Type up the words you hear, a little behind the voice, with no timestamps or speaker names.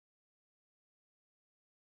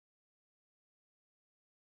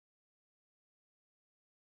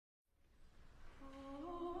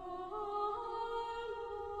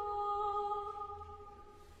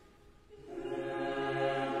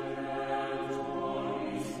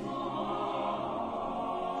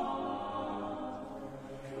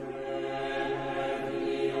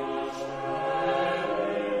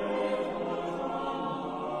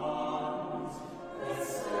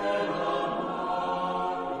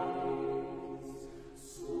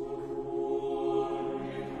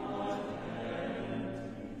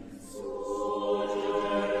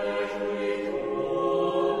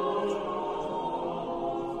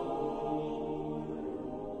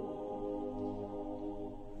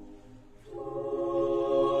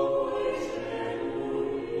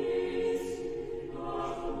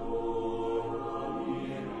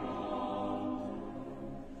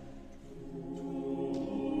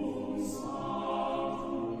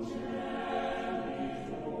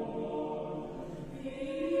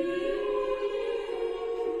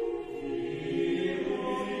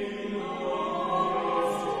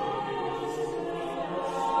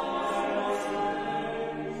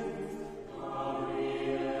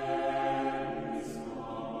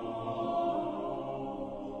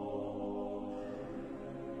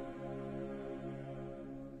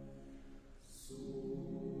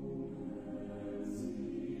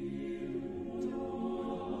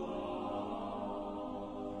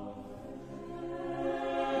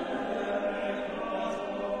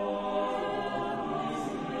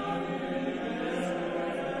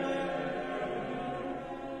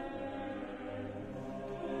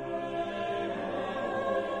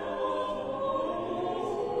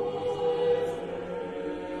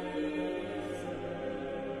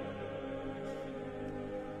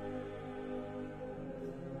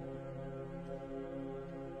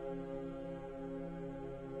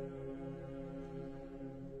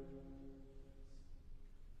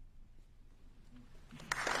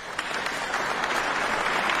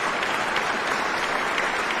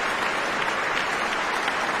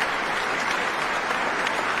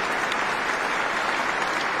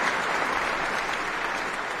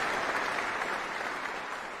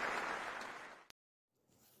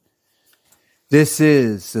This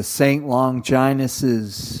is the St.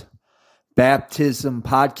 Longinus's Baptism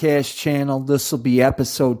podcast channel. This will be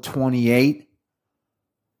episode 28,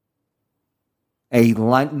 a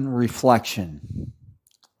Lenten reflection.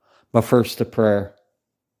 But first, a prayer.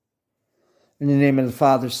 In the name of the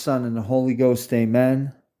Father, Son, and the Holy Ghost,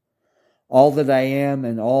 amen. All that I am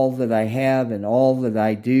and all that I have and all that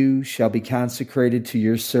I do shall be consecrated to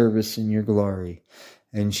your service and your glory.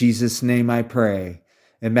 In Jesus' name I pray.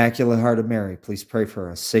 Immaculate Heart of Mary, please pray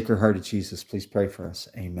for us. Sacred Heart of Jesus, please pray for us.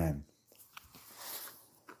 Amen.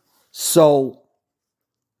 So,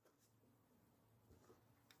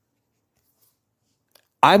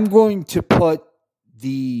 I'm going to put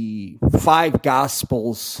the 5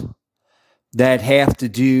 Gospels that have to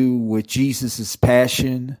do with Jesus'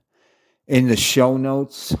 passion in the show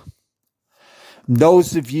notes.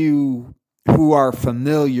 Those of you who are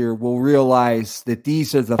familiar will realize that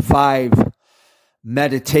these are the 5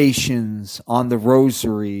 meditations on the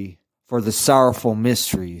rosary for the sorrowful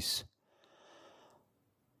mysteries.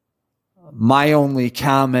 My only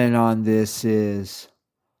comment on this is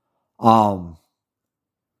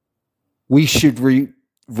we should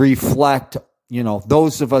reflect,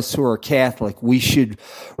 those of us who are Catholic, we should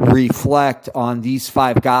reflect on these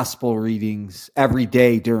 5 gospel readings every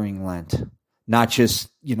day during Lent, not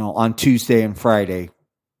just, on Tuesday and Friday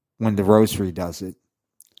when the rosary does it.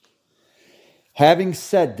 Having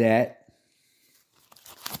said that,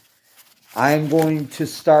 I'm going to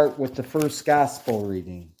start with the first gospel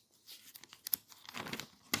reading,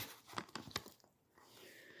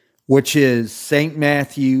 which is St.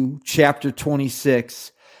 Matthew chapter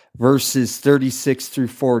 26, verses 36 through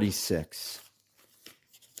 46.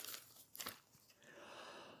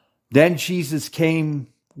 Then Jesus came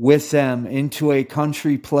with them into a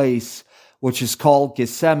country place which is called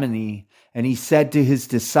Gethsemane, and he said to his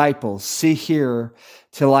disciples, "Sit here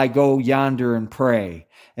till I go yonder and pray."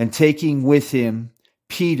 And taking with him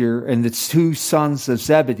Peter and the 2 sons of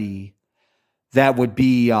Zebedee, that would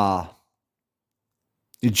be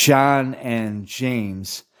John and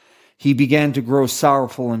James, he began to grow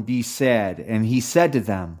sorrowful and be sad. And he said to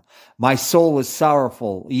them, "My soul is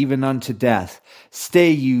sorrowful, even unto death.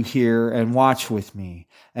 Stay you here and watch with me."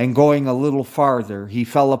 And going a little farther, he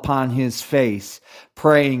fell upon his face,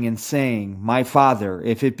 praying and saying, "My Father,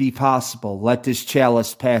 if it be possible, let this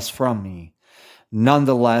chalice pass from me.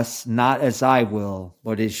 Nonetheless, not as I will,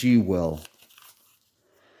 but as you will."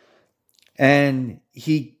 And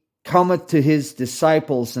he cometh to his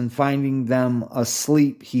disciples, and finding them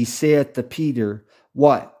asleep, he saith to Peter,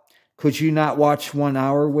 "What? Could you not watch 1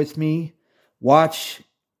 hour with me? Watch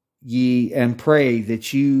ye and pray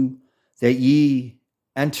that ye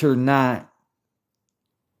enter not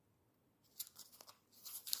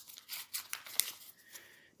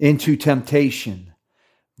into temptation.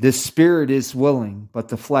 The spirit is willing, but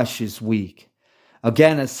the flesh is weak."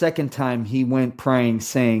 Again, a second time he went praying,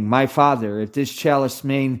 saying, "My Father, if this chalice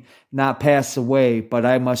may not pass away, but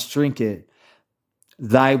I must drink it,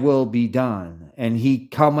 thy will be done." And he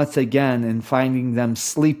cometh again, and finding them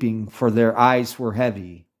sleeping, for their eyes were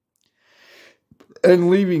heavy.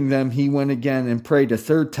 And leaving them, he went again and prayed a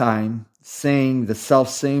third time, saying the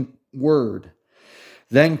selfsame word.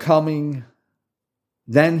 Then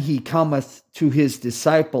he cometh to his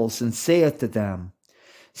disciples, and saith to them,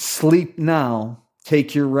 "Sleep now,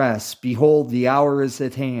 take your rest. Behold, the hour is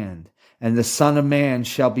at hand, and the Son of Man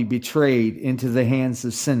shall be betrayed into the hands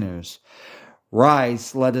of sinners.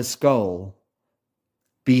 Rise, let us go.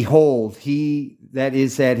 Behold, he that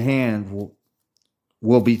is at hand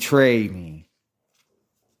will betray me."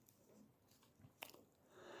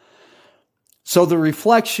 So the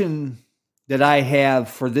reflection that I have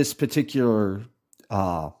for this particular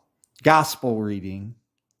gospel reading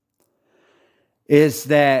is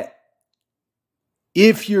that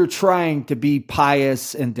if you're trying to be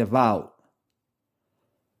pious and devout,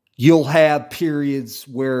 you'll have periods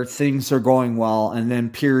where things are going well, and then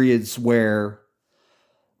periods where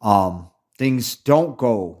things don't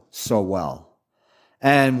go so well.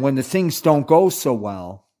 And when the things don't go so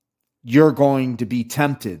well, you're going to be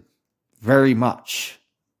tempted very much.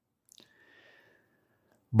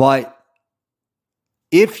 But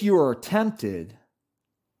if you are tempted,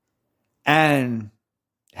 and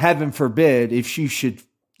heaven forbid, if you should,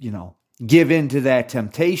 give in to that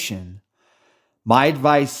temptation, my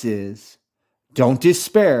advice is don't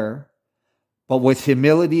despair, but with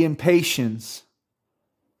humility and patience,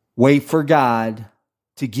 wait for God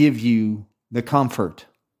to give you the comfort.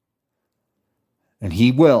 And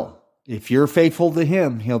he will. If you're faithful to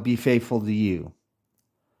him, he'll be faithful to you.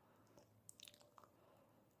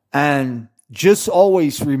 And just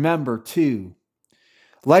always remember, too,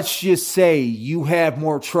 let's just say you have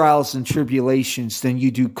more trials and tribulations than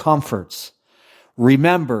you do comforts.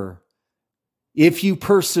 Remember, if you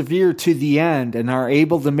persevere to the end and are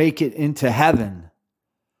able to make it into heaven,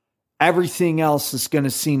 everything else is going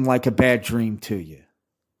to seem like a bad dream to you.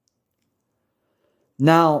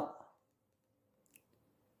 Now,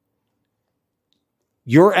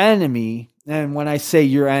 your enemy, and when I say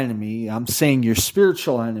your enemy, I'm saying your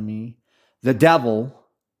spiritual enemy, the devil,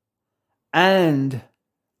 and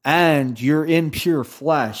your impure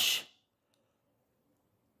flesh,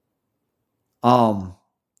 and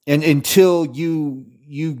until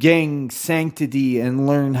you gain sanctity and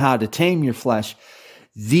learn how to tame your flesh,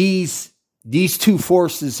 these two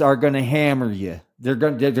forces are going to hammer you. They're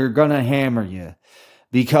going to hammer you,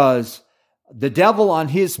 because the devil on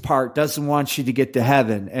his part doesn't want you to get to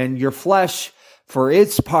heaven, and your flesh, for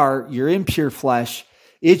its part, your impure flesh,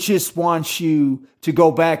 it just wants you to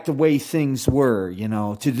go back the way things were,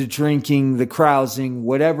 to the drinking, the carousing,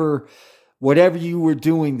 whatever you were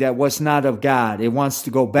doing that was not of God. It wants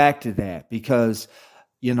to go back to that because,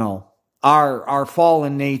 our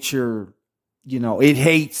fallen nature, it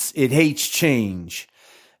hates change,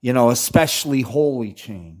 especially holy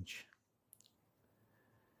change.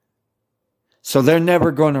 So they're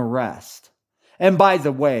never going to rest. And by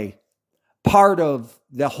the way, part of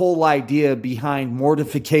the whole idea behind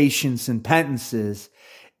mortifications and penances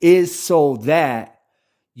is so that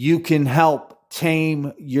you can help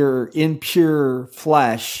tame your impure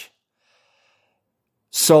flesh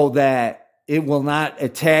so that it will not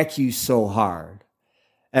attack you so hard.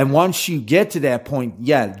 And once you get to that point,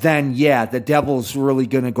 the devil's really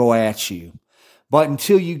going to go at you. But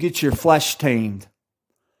until you get your flesh tamed,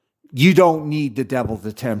 you don't need the devil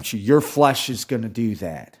to tempt you. Your flesh is going to do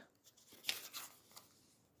that.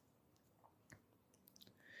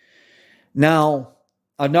 Now,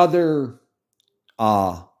 another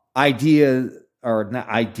idea, or not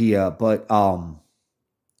idea, but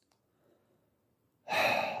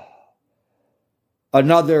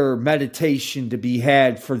another meditation to be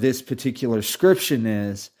had for this particular scripture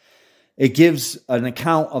is, it gives an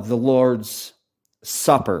account of the Lord's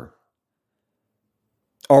Supper,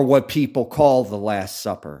 or what people call the Last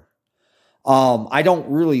Supper. I don't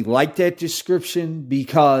really like that description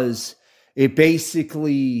because it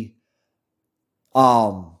basically,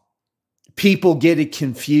 people get it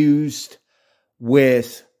confused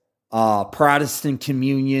with Protestant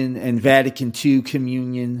communion and Vatican II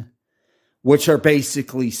communion, which are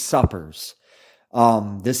basically suppers.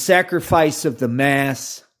 The sacrifice of the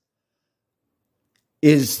Mass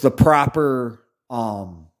is the proper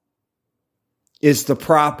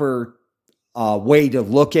way to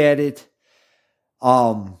look at it.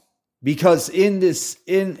 Because in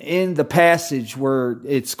the passage where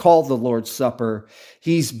it's called the Lord's Supper,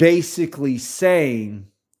 he's basically saying,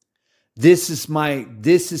 this is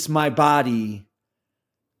my body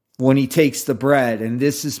when he takes the bread, and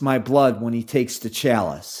this is my blood when he takes the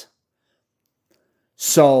chalice.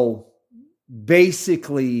 So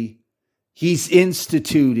basically, he's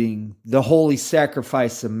instituting the holy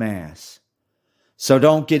sacrifice of Mass. So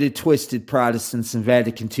don't get it twisted, Protestants and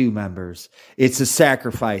Vatican II members. It's a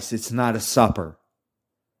sacrifice. It's not a supper.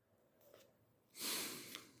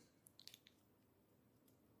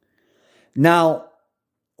 Now,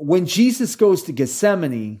 when Jesus goes to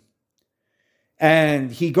Gethsemane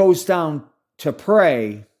and he goes down to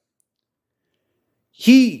pray,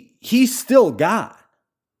 he's still God.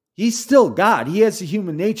 He's still God. He has a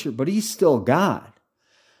human nature, but he's still God.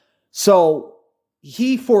 So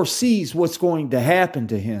he foresees what's going to happen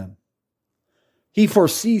to him. He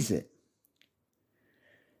foresees it.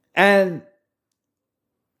 And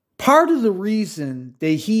part of the reason that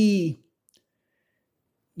he,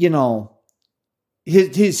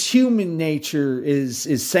 his human nature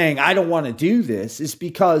is saying, I don't want to do this, is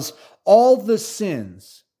because all the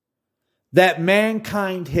sins that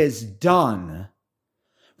mankind has done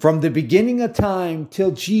from the beginning of time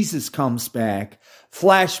till Jesus comes back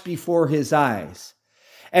flash before his eyes.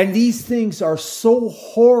 And these things are so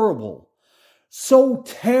horrible, so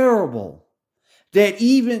terrible, that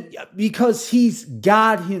even because he's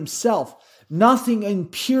God himself, nothing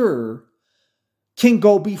impure can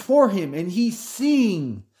go before him. And he's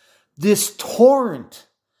seeing this torrent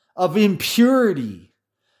of impurity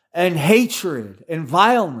and hatred and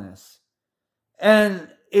vileness. And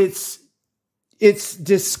it's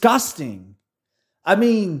disgusting. I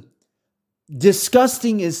mean,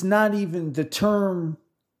 disgusting is not even the term.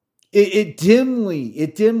 It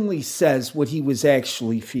dimly says what he was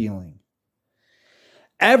actually feeling.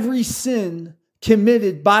 Every sin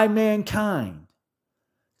committed by mankind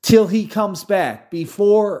till he comes back,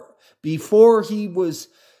 before before he was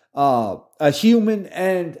a human,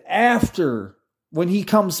 and after, when he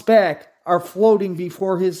comes back, are floating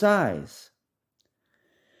before his eyes.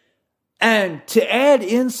 And to add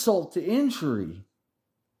insult to injury,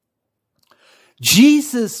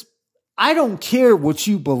 Jesus, I don't care what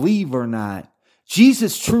you believe or not,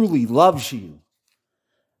 Jesus truly loves you.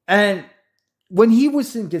 And when he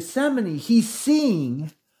was in Gethsemane, he's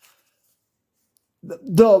seeing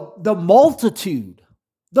the multitude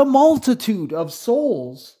of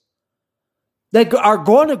souls that are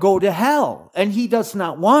going to go to hell. And he does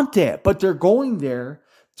not want that, but they're going there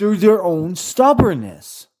through their own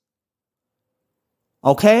stubbornness.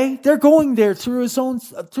 Okay? They're going there through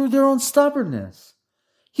their own stubbornness.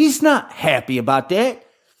 He's not happy about that.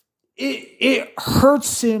 It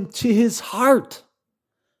hurts him to his heart.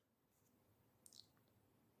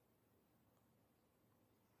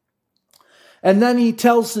 And then he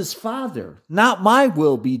tells his Father, not my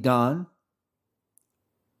will be done,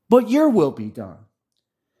 but your will be done.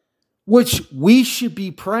 Which we should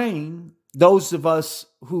be praying, those of us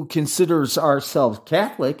who considers ourselves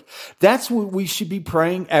Catholic, that's what we should be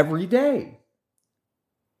praying every day.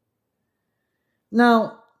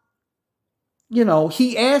 Now,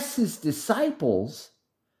 he asks his disciples,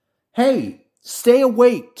 hey, stay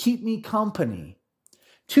awake, keep me company.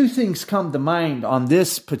 Two things come to mind on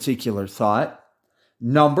this particular thought.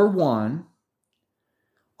 Number one,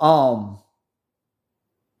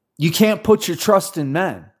 you can't put your trust in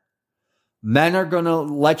men. Men are going to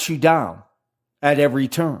let you down at every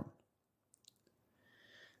turn.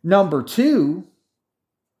 Number two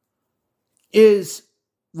is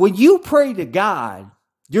when you pray to God,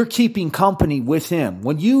 you're keeping company with him.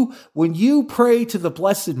 When you pray to the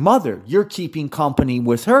Blessed Mother, you're keeping company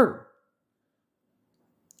with her.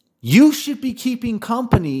 You should be keeping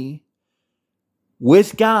company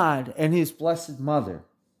with God and his Blessed Mother.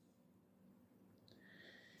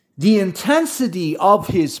 The intensity of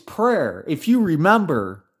his prayer, if you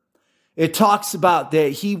remember, it talks about that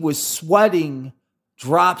he was sweating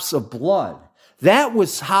drops of blood. That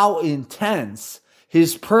was how intense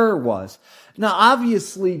his prayer was. Now,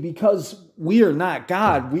 obviously, because we are not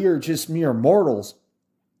God, we are just mere mortals.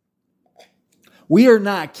 We are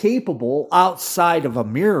not capable, outside of a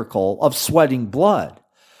miracle, of sweating blood.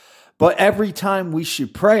 But every time we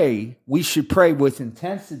should pray with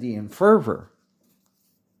intensity and fervor.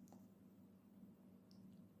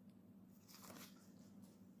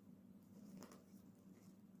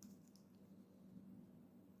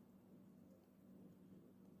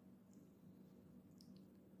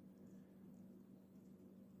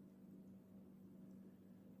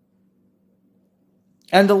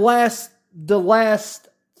 And the last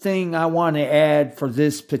thing I want to add for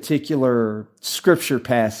this particular scripture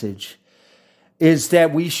passage is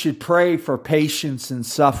that we should pray for patience in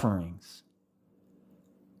sufferings.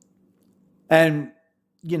 And,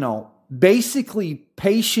 basically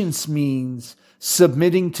patience means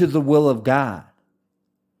submitting to the will of God.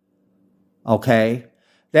 Okay?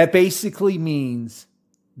 That basically means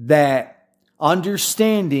that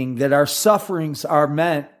understanding that our sufferings are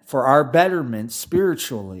meant for our betterment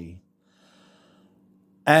spiritually,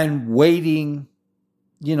 and waiting,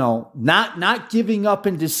 not giving up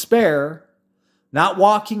in despair, not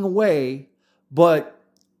walking away, but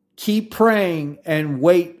keep praying and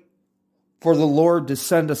wait for the Lord to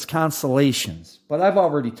send us consolations. But I've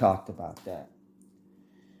already talked about that.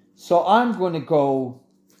 So I'm going to go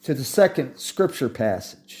to the second scripture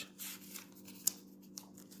passage.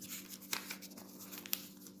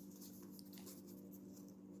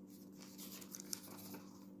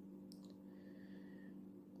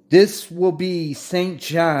 This will be St.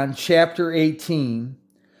 John chapter 18,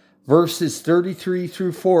 verses 33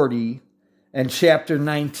 through 40, and chapter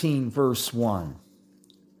 19, verse 1.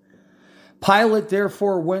 Pilate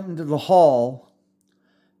therefore went into the hall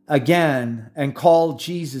again and called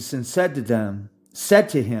Jesus and said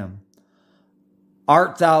to him,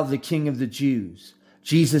 Art thou the King of the Jews?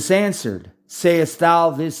 Jesus answered, Sayest thou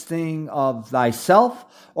this thing of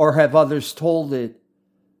thyself, or have others told it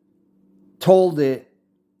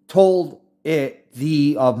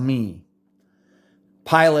thee of me?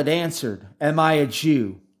 Pilate answered, Am I a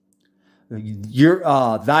Jew?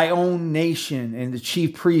 Thy own nation and the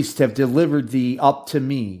chief priests have delivered thee up to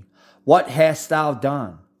me. What hast thou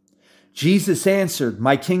done? Jesus answered,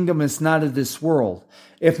 My kingdom is not of this world.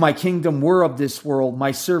 If my kingdom were of this world,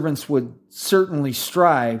 my servants would certainly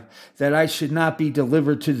strive that I should not be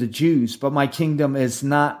delivered to the Jews, but my kingdom is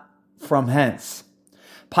not from hence.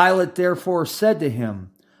 Pilate therefore said to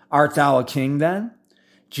him, Art thou a king then?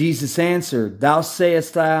 Jesus answered, Thou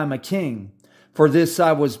sayest I am a king. For this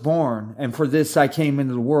I was born, and for this I came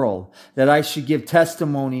into the world, that I should give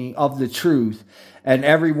testimony of the truth, and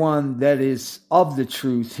everyone that is of the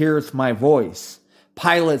truth heareth my voice.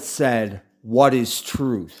 Pilate said, What is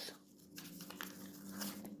truth?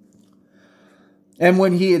 And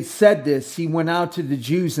when he had said this, he went out to the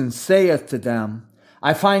Jews and saith to them,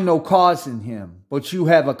 I find no cause in him, but you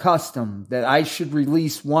have a custom that I should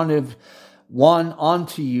release one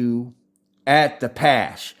unto you at the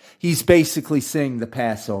Pasch. He's basically saying the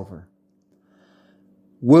Passover.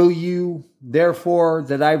 Will you, therefore,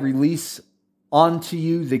 that I release unto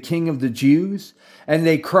you the King of the Jews? And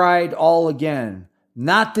they cried all again,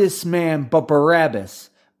 Not this man, but Barabbas.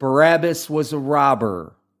 Barabbas was a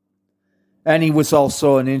robber, and he was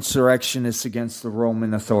also an insurrectionist against the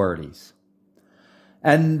Roman authorities.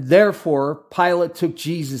 And therefore, Pilate took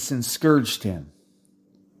Jesus and scourged him.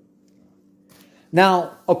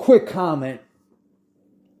 Now, a quick comment.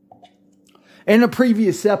 In a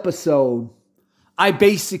previous episode, I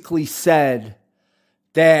basically said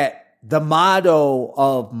that the motto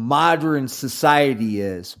of modern society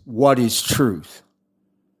is, what is truth?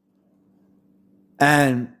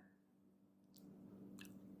 And,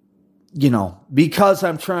 because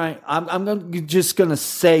I'm just going to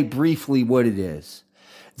say briefly what it is.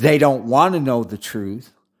 They don't want to know the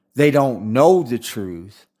truth. They don't know the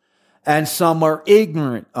truth. And some are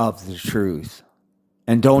ignorant of the truth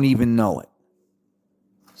and don't even know it.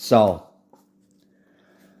 So,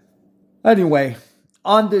 anyway,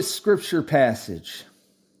 on this scripture passage,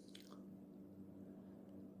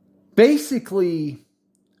 basically,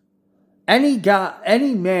 any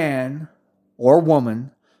man or woman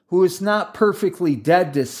who is not perfectly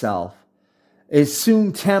dead to self is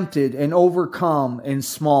soon tempted and overcome in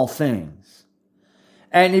small things.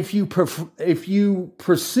 And if you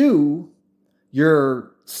pursue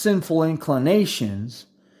your sinful inclinations,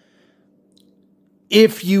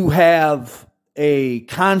 if you have a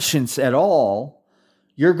conscience at all,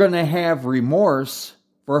 you're going to have remorse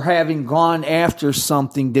for having gone after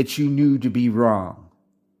something that you knew to be wrong.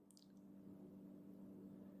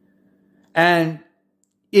 And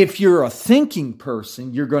if you're a thinking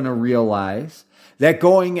person, you're going to realize that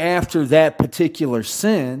going after that particular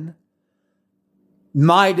sin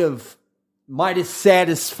might have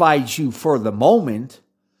satisfied you for the moment,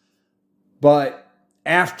 but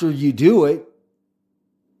after you do it,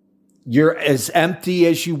 you're as empty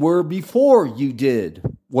as you were before you did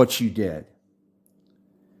what you did.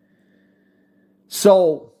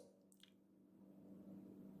 So,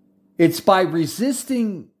 it's by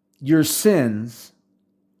resisting your sins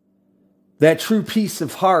that true peace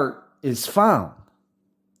of heart is found.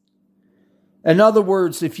 In other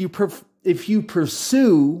words, if you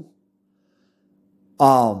pursue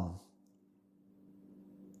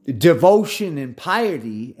devotion and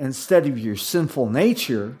piety instead of your sinful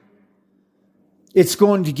nature, it's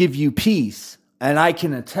going to give you peace, and I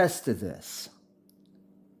can attest to this.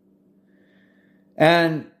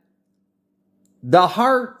 And the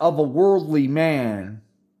heart of a worldly man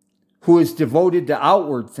who is devoted to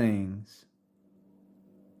outward things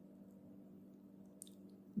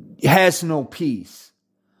has no peace,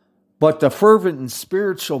 but the fervent and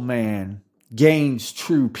spiritual man gains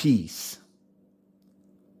true peace.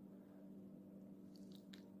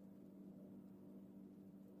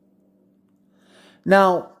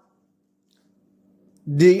 Now,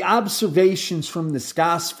 the observations from this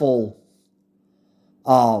gospel,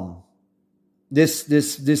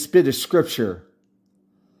 this bit of scripture,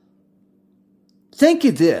 think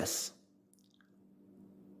of this.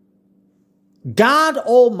 God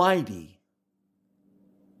Almighty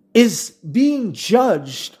is being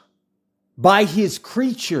judged by his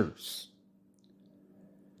creatures.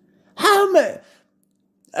 How many?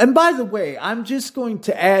 And by the way, I'm just going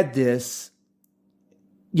to add this,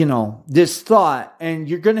 this thought, and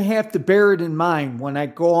you're going to have to bear it in mind when I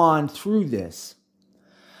go on through this.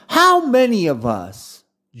 How many of us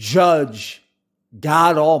judge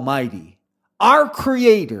God Almighty, our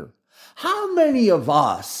Creator? How many of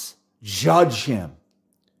us judge Him?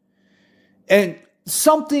 And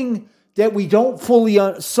something that we don't fully,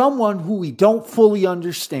 someone who we don't fully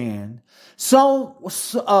understand,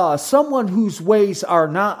 someone whose ways are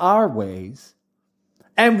not our ways,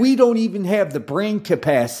 and we don't even have the brain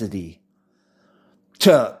capacity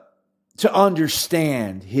to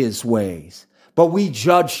understand His ways, but we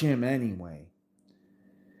judge Him anyway.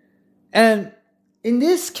 And in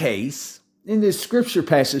this case, in this scripture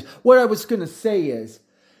passage, what I was going to say is,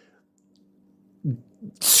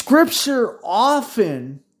 Scripture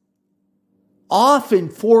often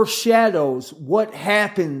foreshadows what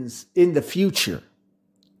happens in the future.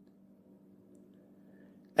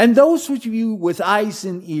 And those of you with eyes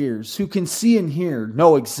and ears who can see and hear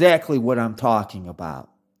know exactly what I'm talking about.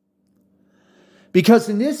 Because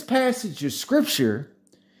in this passage of Scripture,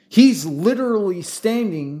 he's literally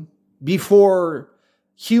standing before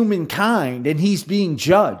humankind and he's being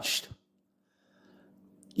judged.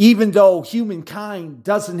 Even though humankind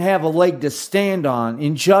doesn't have a leg to stand on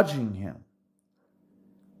in judging him.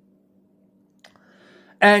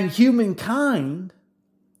 And humankind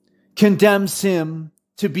condemns him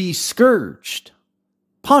to be scourged,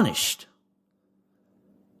 punished.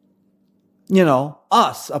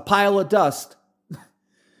 Us, a pile of dust,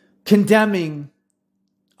 condemning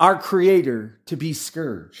our Creator to be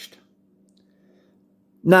scourged.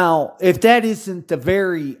 Now, if that isn't the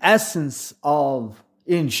very essence of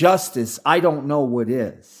injustice, I don't know what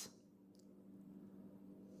is.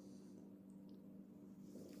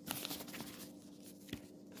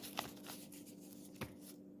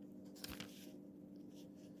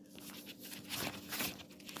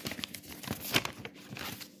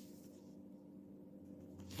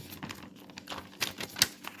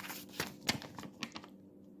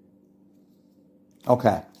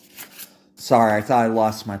 Okay. Sorry, I thought I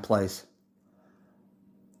lost my place.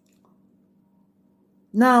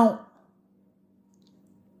 Now,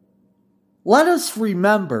 let us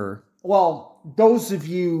remember, those of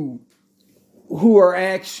you who are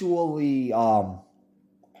actually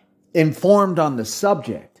informed on the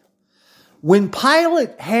subject, when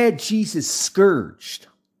Pilate had Jesus scourged,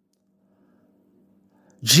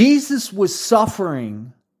 Jesus was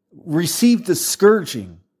received the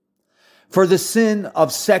scourging for the sin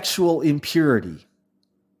of sexual impurity.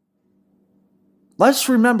 Let's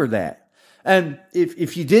remember that. And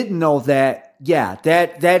if you didn't know that,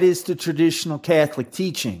 that is the traditional Catholic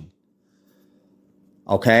teaching.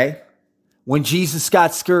 Okay? When Jesus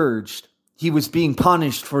got scourged, he was being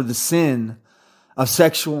punished for the sin of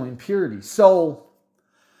sexual impurity. So,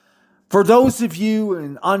 for those of you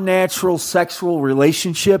in unnatural sexual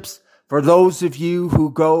relationships, for those of you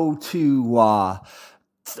who go to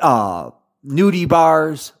nudie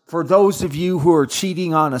bars, for those of you who are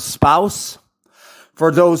cheating on a spouse,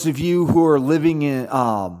 for those of you who are living in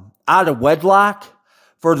out of wedlock,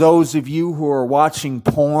 for those of you who are watching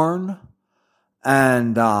porn,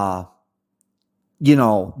 and the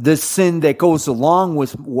sin that goes along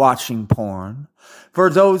with watching porn, for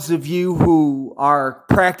those of you who are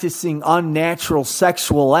practicing unnatural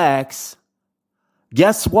sexual acts,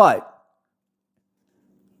 guess what?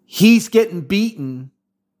 He's getting beaten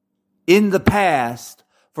in the past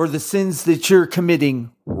for the sins that you're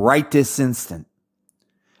committing right this instant.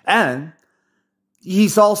 And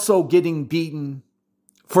he's also getting beaten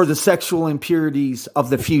for the sexual impurities of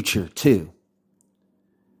the future too.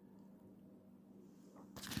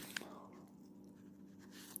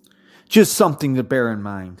 Just something to bear in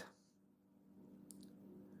mind.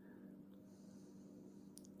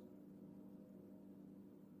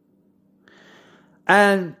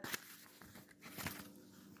 And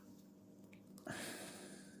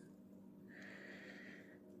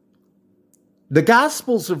the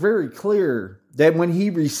Gospels are very clear that when he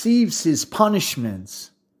receives his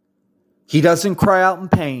punishments, he doesn't cry out in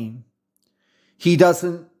pain. He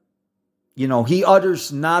doesn't, he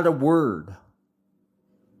utters not a word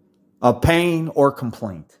of pain or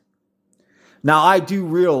complaint. Now, I do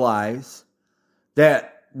realize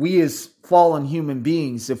that we as fallen human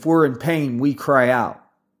beings, if we're in pain, we cry out.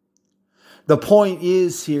 The point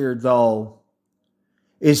is here, though,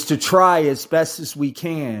 is to try as best as we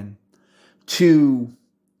can to,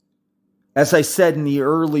 as I said in the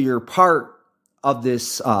earlier part of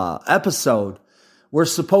this episode, we're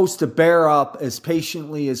supposed to bear up as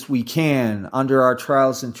patiently as we can under our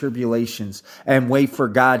trials and tribulations and wait for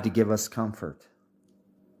God to give us comfort.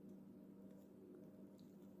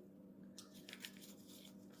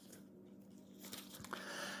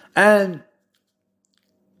 And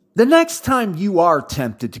the next time you are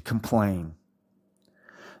tempted to complain,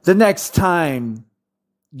 the next time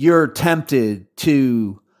you're tempted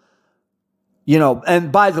to,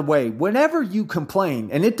 and by the way, whenever you complain,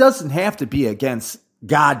 and it doesn't have to be against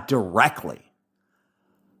God directly.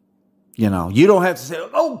 You don't have to say,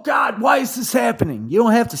 oh God, why is this happening? You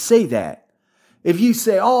don't have to say that. If you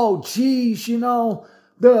say, oh geez,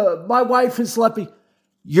 my wife has left me,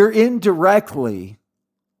 you're indirectly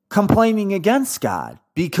complaining against God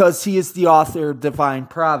because he is the author of divine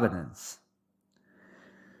providence.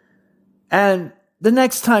 And the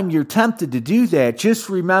next time you're tempted to do that, just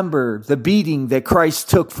remember the beating that Christ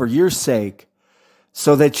took for your sake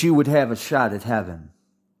so that you would have a shot at heaven.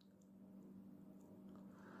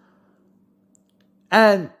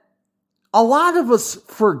 And a lot of us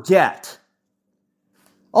forget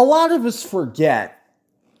A lot of us forget.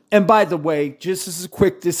 And by the way, just as a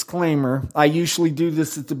quick disclaimer, I usually do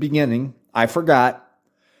this at the beginning. I forgot.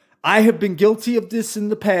 I have been guilty of this in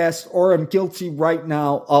the past, or I'm guilty right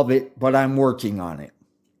now of it, but I'm working on it.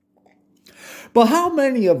 But how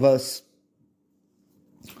many of us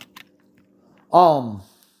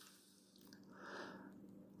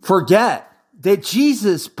forget that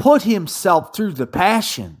Jesus put himself through the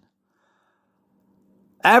passion?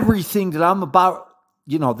 Everything that I'm about,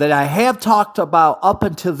 that I have talked about up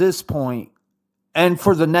until this point, and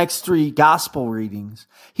for the next 3 gospel readings,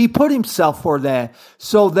 he put himself for that,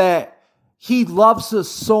 so that he loves us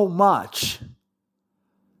so much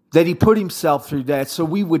that he put himself through that so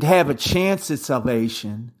we would have a chance at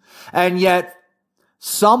salvation. And yet,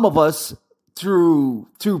 some of us, through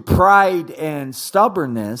pride and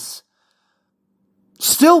stubbornness,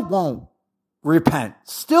 still won't repent,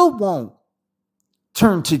 still won't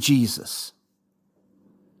turn to Jesus.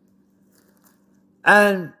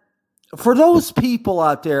 And for those people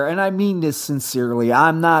out there, and I mean this sincerely,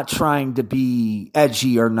 I'm not trying to be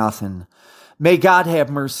edgy or nothing. May God have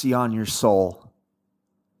mercy on your soul.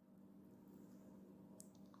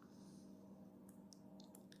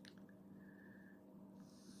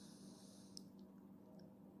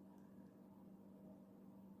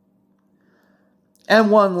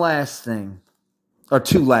 And one last thing, or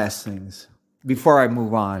 2 last things, before I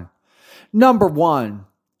move on. Number 1,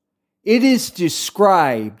 it is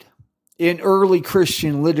described in early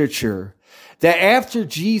Christian literature that after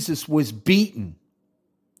Jesus was beaten,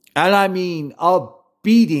 and I mean a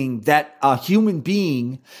beating that a human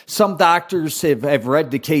being, some doctors have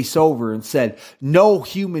read the case over and said no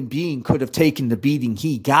human being could have taken the beating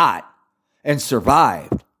he got and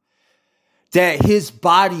survived, that his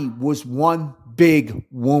body was one big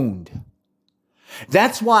wound.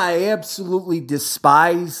 That's why I absolutely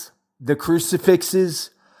despise the crucifixes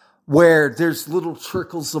where there's little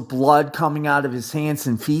trickles of blood coming out of his hands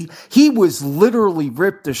and feet. He was literally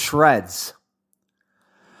ripped to shreds.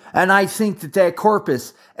 And I think that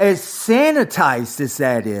corpus, as sanitized as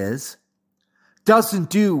that is, doesn't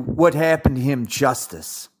do what happened to him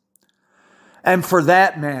justice. And for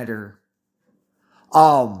that matter,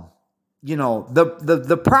 the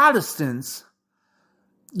Protestants,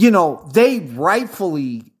 they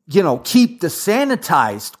rightfully, keep the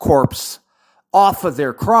sanitized corpse off of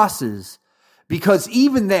their crosses, because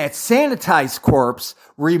even that sanitized corpse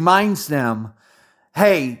reminds them,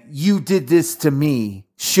 hey, you did this to me.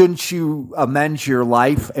 Shouldn't you amend your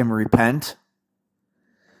life and repent?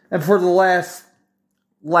 And for the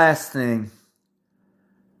last thing,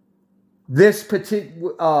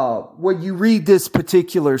 when you read this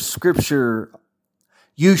particular scripture,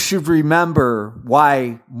 you should remember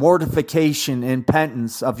why mortification and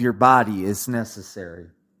penance of your body is necessary.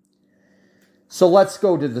 So let's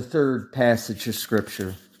go to the 3rd passage of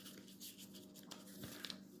Scripture.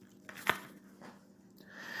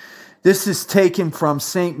 This is taken from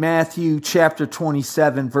St. Matthew chapter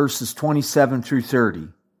 27, verses 27 through 30.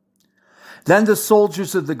 Then the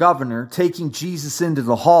soldiers of the governor, taking Jesus into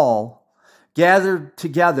the hall, gathered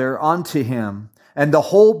together unto him, and the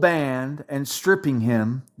whole band, and stripping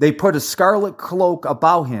him, they put a scarlet cloak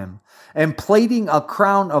about him, and plaiting a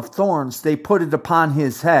crown of thorns, they put it upon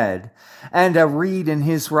his head, and a reed in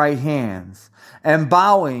his right hand. And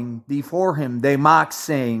bowing before him, they mocked,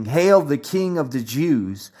 saying, Hail the King of the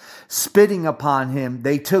Jews. Spitting upon him,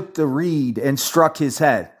 they took the reed and struck his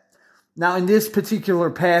head. Now, in this particular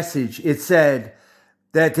passage, it said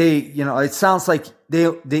that it sounds like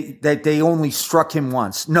they only struck him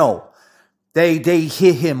once. No, they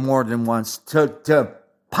hit him more than once to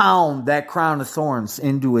pound that crown of thorns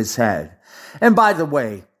into his head. And by the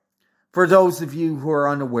way, for those of you who are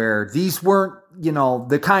unaware, these weren't,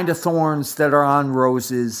 the kind of thorns that are on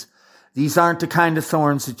roses. These aren't the kind of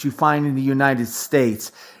thorns that you find in the United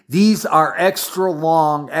States. These are extra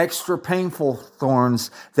long, extra painful thorns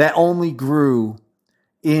that only grew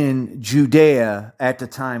in Judea at the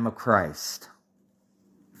time of Christ.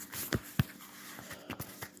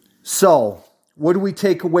 So, what do we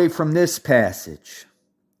take away from this passage?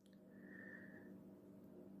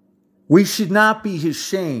 We should not be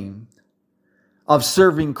ashamed of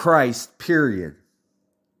serving Christ, period.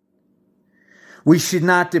 We should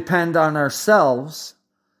not depend on ourselves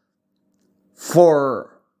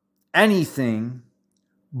for anything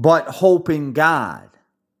but hope in God.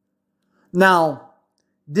 Now,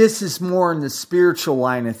 this is more in the spiritual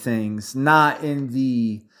line of things, not in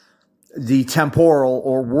the temporal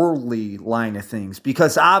or worldly line of things.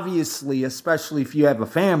 Because obviously, especially if you have a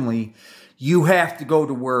family, you have to go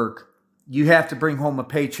to work. You have to bring home a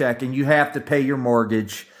paycheck, and you have to pay your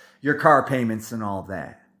mortgage, your car payments, and all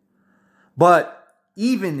that. But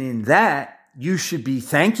even in that, you should be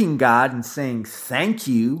thanking God and saying, thank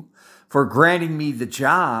you for granting me the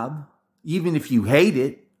job, even if you hate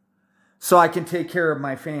it, so I can take care of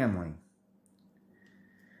my family.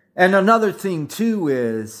 And another thing too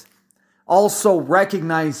is also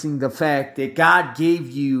recognizing the fact that God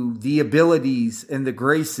gave you the abilities and the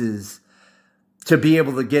graces to be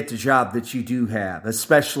able to get the job that you do have,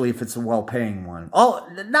 especially if it's a well-paying one. Oh,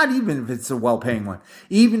 not even if it's a well-paying one.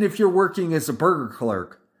 Even if you're working as a burger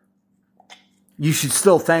clerk, you should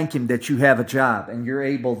still thank him that you have a job and you're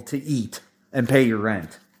able to eat and pay your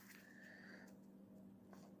rent.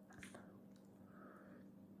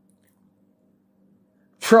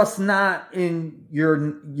 Trust not in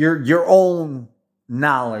your own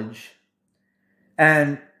knowledge,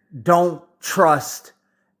 and don't trust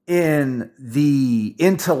in the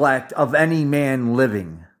intellect of any man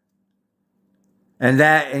living. And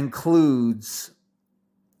that includes,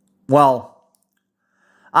 well,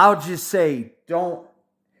 I'll just say, don't,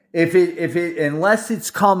 if it unless it's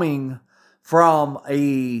coming from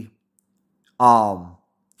a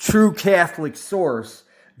true Catholic source,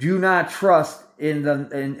 do not trust in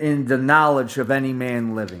the knowledge of any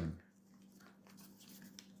man living.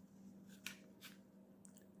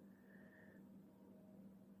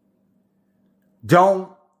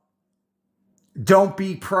 Don't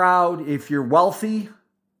be proud if you're wealthy,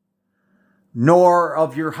 nor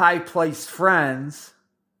of your high-placed friends,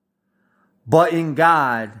 but in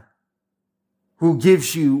God, who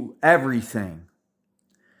gives you everything.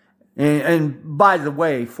 And by the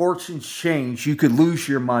way, fortunes change. You could lose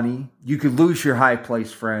your money. You could lose your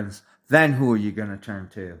high-placed friends. Then who are you going to turn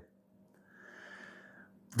to?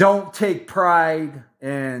 Don't take pride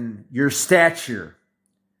in your stature.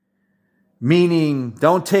 Meaning,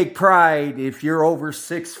 don't take pride if you're over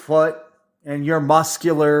 6 foot and you're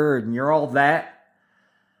muscular and you're all that.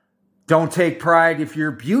 Don't take pride if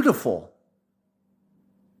you're beautiful.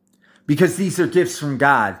 Because these are gifts from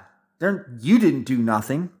God. You didn't do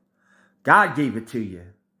nothing. God gave it to you.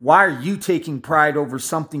 Why are you taking pride over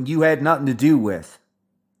something you had nothing to do with?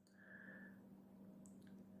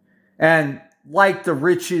 And like the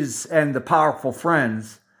riches and the powerful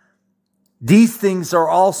friends, these things are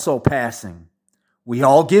also passing. We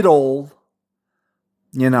all get old.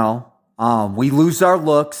 We lose our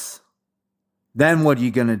looks. Then what are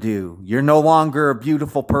you going to do? You're no longer a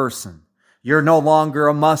beautiful person. You're no longer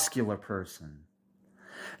a muscular person.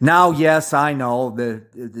 Now, yes, I know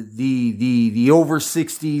the over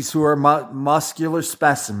 60s who are muscular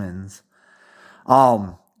specimens.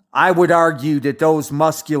 I would argue that those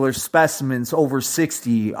muscular specimens over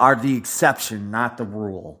 60 are the exception, not the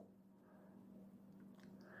rule.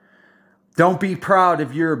 Don't be proud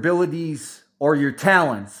of your abilities or your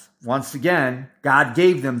talents. Once again, God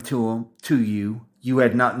gave them to you. You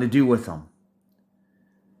had nothing to do with them.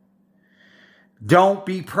 Don't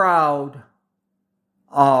be proud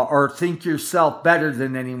or think yourself better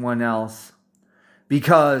than anyone else,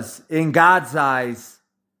 because in God's eyes,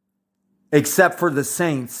 except for the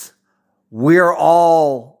saints, we're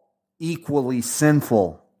all equally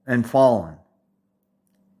sinful and fallen.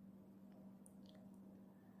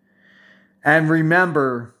 And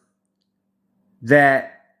remember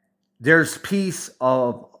that there's peace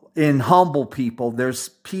in humble people. There's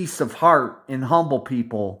peace of heart in humble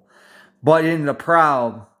people. But in the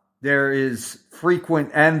proud, there is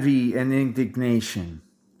frequent envy and indignation.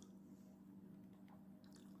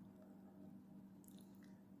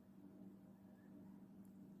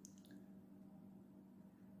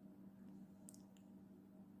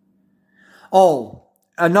 Oh,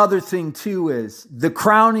 another thing too is the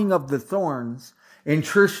crowning of the thorns in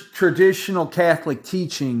traditional Catholic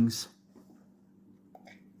teachings.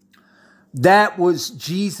 That was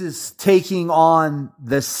Jesus taking on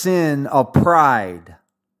the sin of pride,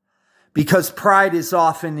 because pride is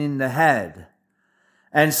often in the head.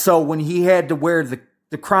 And so when he had to wear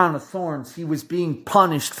the crown of thorns, he was being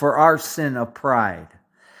punished for our sin of pride,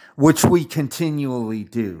 which we continually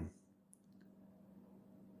do.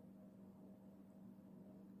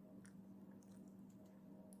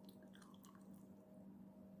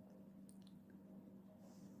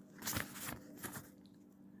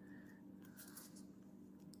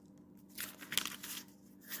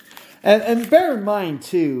 And bear in mind,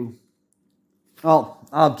 too,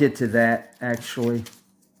 I'll get to that, actually.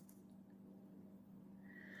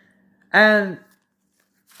 And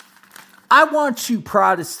I want you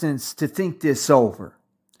Protestants to think this over.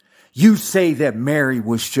 You say that Mary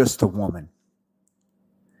was just a woman.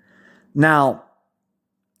 Now,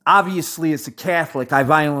 obviously, as a Catholic, I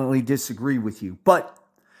violently disagree with you. But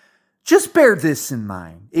just bear this in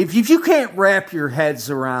mind. If you can't wrap your heads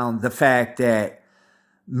around the fact that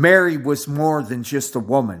Mary was more than just a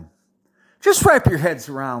woman, just wrap your heads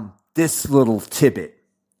around this little tidbit.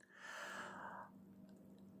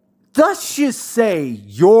 Let's just say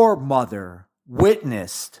your mother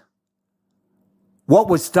witnessed what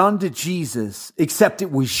was done to Jesus, except it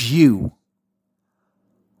was you.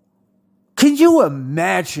 Can you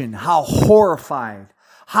imagine how horrified,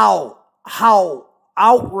 how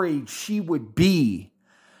outraged she would be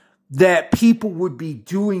that people would be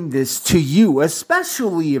doing this to you,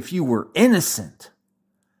 especially if you were innocent?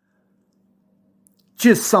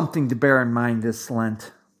 Just something to bear in mind this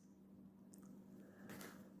Lent.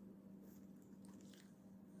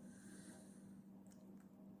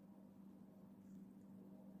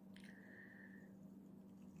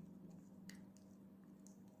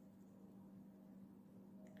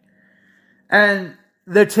 And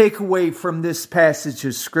the takeaway from this passage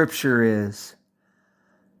of Scripture is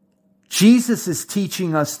Jesus is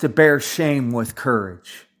teaching us to bear shame with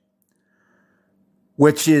courage,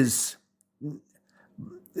 which is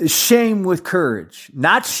shame with courage.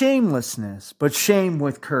 Not shamelessness, but shame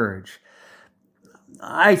with courage.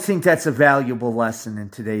 I think that's a valuable lesson in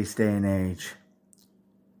today's day and age.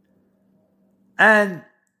 And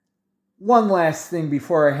one last thing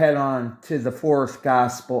before I head on to the fourth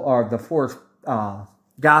gospel, or the fourth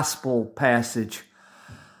gospel passage.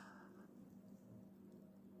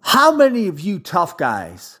 How many of you tough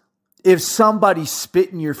guys, if somebody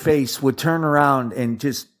spit in your face, would turn around and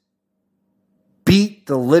just beat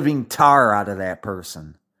the living tar out of that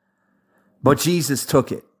person? But Jesus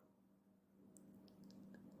took it.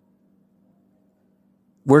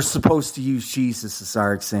 We're supposed to use Jesus as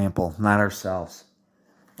our example, not ourselves.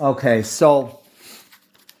 Okay, so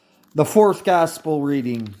the fourth gospel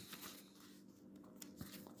reading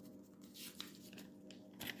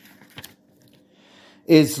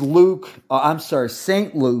is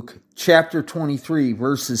St. Luke, chapter 23,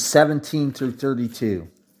 verses 17 through 32.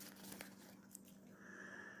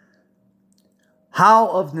 How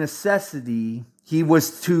of necessity he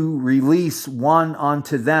was to release one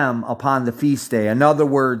unto them upon the feast day. In other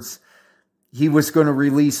words, he was going to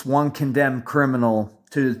release one condemned criminal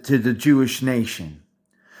to the Jewish nation.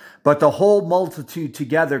 But the whole multitude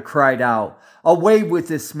together cried out, "Away with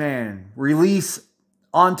this man, release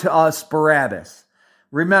unto us Barabbas."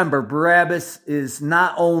 Remember, Barabbas is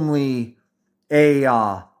not only a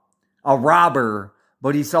robber,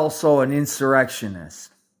 but he's also an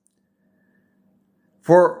insurrectionist.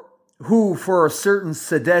 For a certain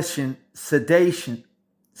sedition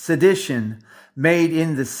made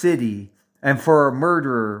in the city, and for a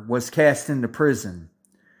murderer was cast into prison.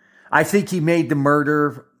 I think he made the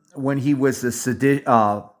murder when he was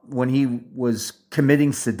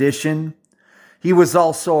committing sedition. He was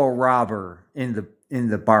also a robber in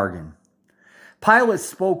the bargain. Pilate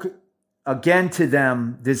spoke again to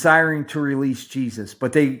them, desiring to release Jesus,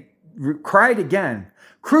 but they cried again,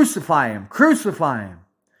 "Crucify him, crucify him."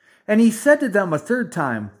 And he said to them a third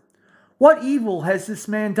time, "What evil has this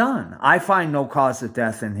man done? I find no cause of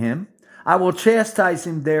death in him. I will chastise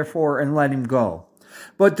him therefore and let him go."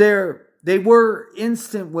 But they were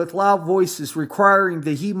instant with loud voices requiring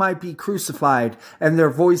that he might be crucified, and their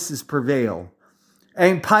voices prevailed.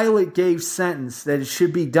 And Pilate gave sentence that it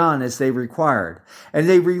should be done as they required. And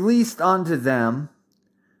they released unto them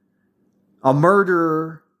a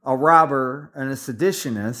murderer, a robber, and a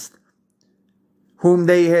seditionist, whom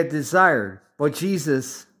they had desired. But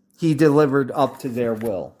Jesus he delivered up to their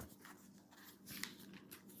will.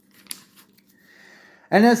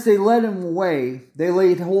 And as they led him away, they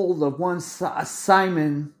laid hold of one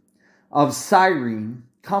Simon of Cyrene,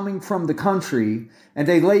 coming from the country, and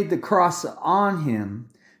they laid the cross on him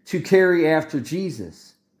to carry after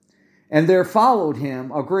Jesus. And there followed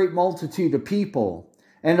him a great multitude of people,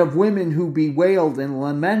 and of women who bewailed and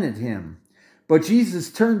lamented him. But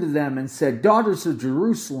Jesus turned to them and said, "Daughters of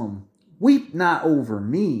Jerusalem, weep not over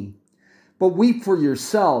me, but weep for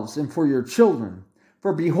yourselves and for your children.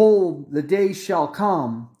 For behold, the day shall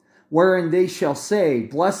come, wherein they shall say,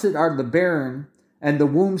 Blessed are the barren, and the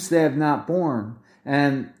wombs that have not borne,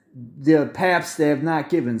 and the paps that have not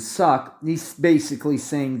given suck." He's basically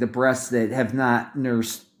saying the breasts that have not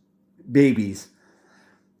nursed babies.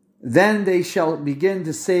 "Then they shall begin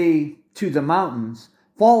to say to the mountains,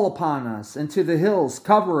 Fall upon us, and to the hills,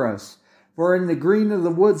 cover us. For in the green of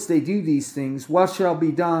the woods they do these things. What shall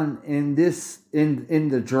be done in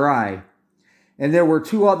the dry?" And there were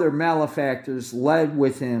two other malefactors led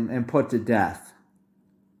with him and put to death.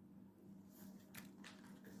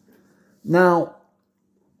 Now,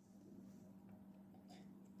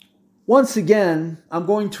 once again, I'm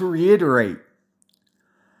going to reiterate,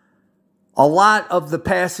 a lot of the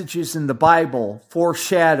passages in the Bible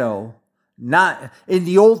foreshadow, not in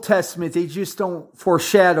the Old Testament, they just don't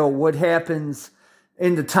foreshadow what happens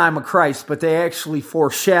in the time of Christ, but they actually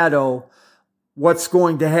foreshadow what's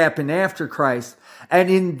going to happen after Christ. And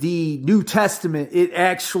in the New Testament, it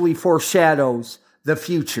actually foreshadows the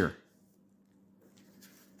future.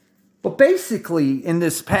 But basically, in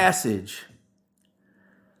this passage,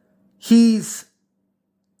 he's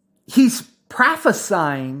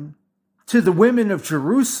prophesying to the women of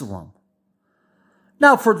Jerusalem.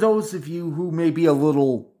 Now, for those of you who may be a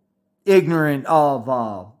little ignorant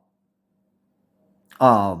of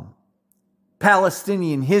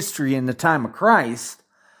Palestinian history in the time of Christ,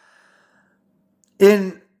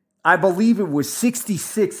 in, I believe it was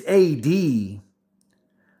 66 A.D.,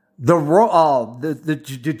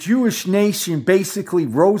 the Jewish nation basically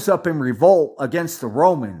rose up in revolt against the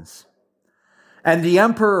Romans. And the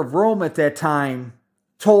emperor of Rome at that time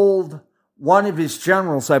told one of his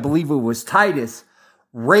generals, I believe it was Titus,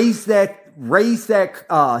 raise that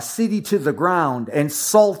city to the ground and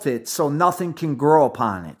salt it so nothing can grow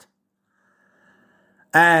upon it.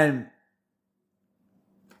 And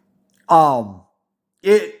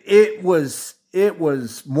it was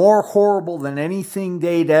more horrible than anything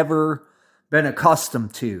they'd ever been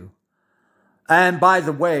accustomed to. And by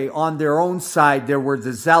the way, on their own side, there were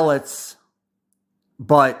the Zealots,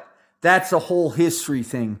 but that's a whole history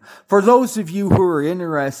thing. For those of you who are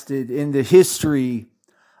interested in the history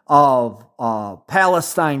of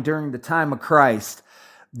Palestine during the time of Christ,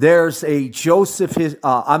 there's a Jewish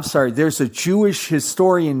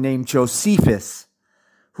historian named Josephus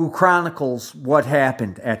who chronicles what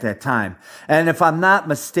happened at that time. And if I'm not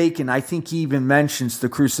mistaken, I think he even mentions the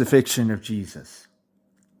crucifixion of Jesus.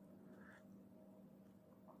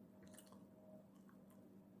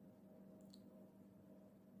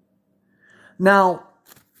 Now,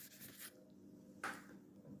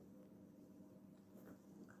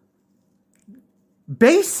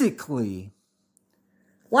 basically,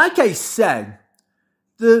 like I said,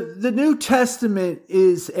 the New Testament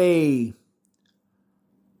is a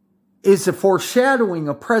foreshadowing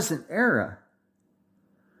of present era.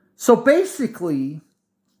 So basically,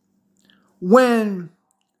 when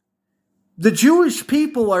the Jewish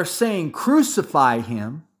people are saying crucify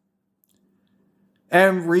him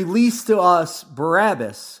and release to us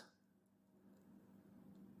Barabbas,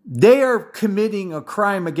 they are committing a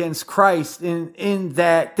crime against Christ in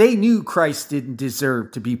that they knew Christ didn't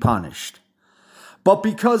deserve to be punished. But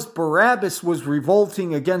because Barabbas was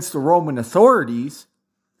revolting against the Roman authorities,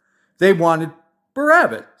 they wanted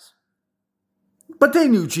Barabbas. But they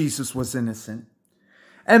knew Jesus was innocent.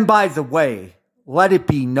 And by the way, let it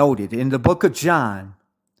be noted, in the book of John,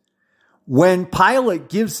 when Pilate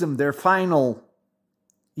gives them their final,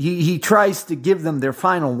 he tries to give them their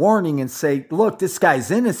final warning and say, look, this guy's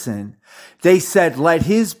innocent. They said, let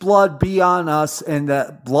his blood be on us and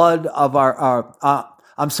the blood of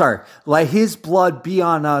let his blood be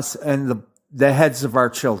on us and the heads of our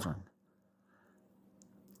children.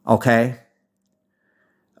 Okay?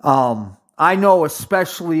 I know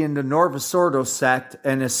especially in the Novus Ordo sect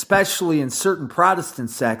and especially in certain Protestant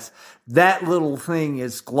sects, that little thing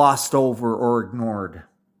is glossed over or ignored.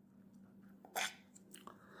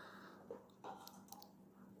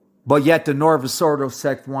 But yet the Novus Ordo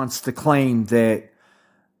sect wants to claim that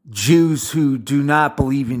Jews who do not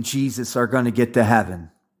believe in Jesus are going to get to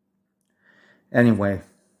heaven. Anyway,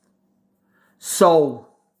 so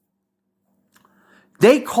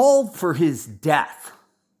they called for his death.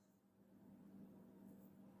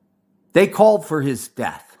 They called for his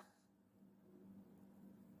death.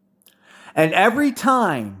 And every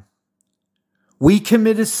time we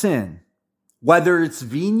commit a sin, whether it's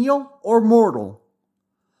venial or mortal,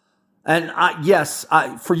 and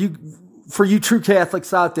for you true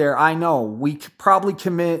Catholics out there, I know we probably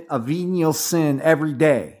commit a venial sin every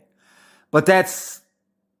day, but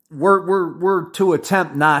we're to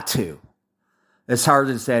attempt not to, as hard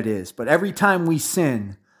as that is. But every time we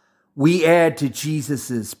sin, we add to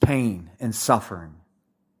Jesus's pain and suffering.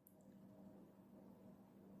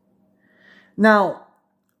 Now,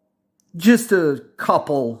 just a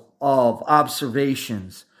couple of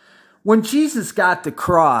observations. When Jesus got the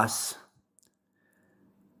cross,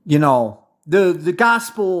 the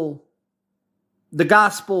gospel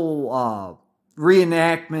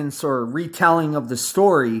reenactments or retelling of the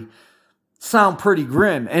story sound pretty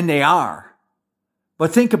grim, and they are.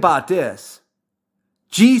 But think about this.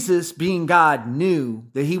 Jesus, being God, knew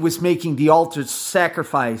that he was making the ultimate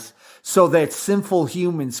sacrifice so that sinful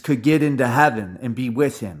humans could get into heaven and be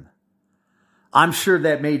with him. I'm sure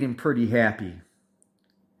that made him pretty happy.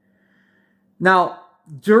 Now,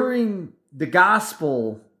 during the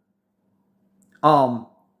gospel, or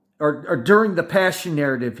during the Passion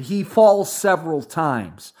narrative, he falls several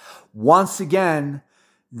times. Once again,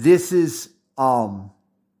 this is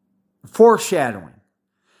foreshadowing.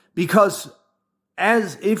 Because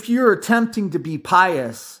as if you're attempting to be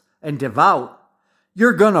pious and devout,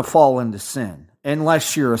 you're going to fall into sin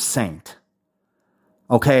unless you're a saint.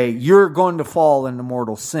 Okay, you're going to fall into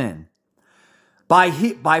mortal sin.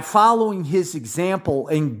 By following his example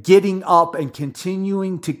and getting up and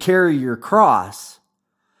continuing to carry your cross,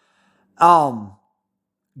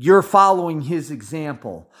 you're following his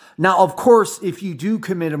example. Now, of course, if you do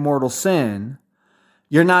commit a mortal sin,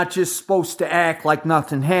 you're not just supposed to act like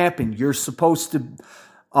nothing happened. You're supposed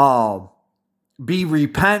to be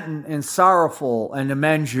repentant and sorrowful and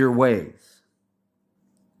amend your ways.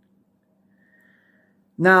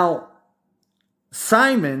 Now,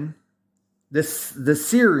 Simon, the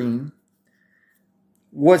Cyrene,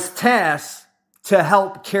 was tasked to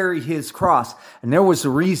help carry his cross. And there was a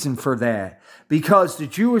reason for that. Because the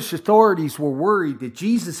Jewish authorities were worried that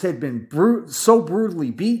Jesus had been so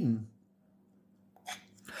brutally beaten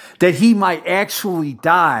that he might actually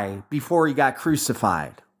die before he got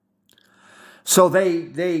crucified. So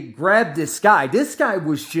they grabbed this guy. This guy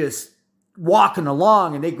was just walking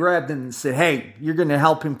along, and they grabbed him and said, hey, you're going to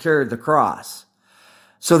help him carry the cross.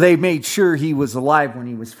 So they made sure he was alive when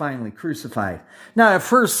he was finally crucified. Now, at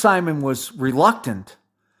first, Simon was reluctant,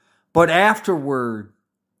 but afterward,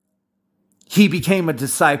 he became a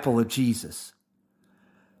disciple of Jesus.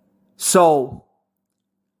 So,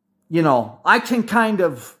 I can kind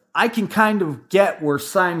of get where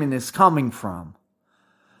Simon is coming from.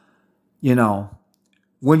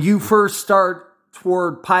 When you first start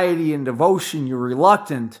toward piety and devotion, you're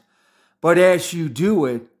reluctant, but as you do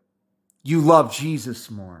it, you love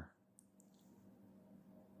Jesus more.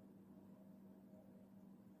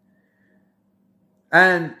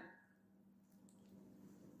 And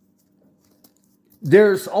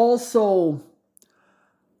there's also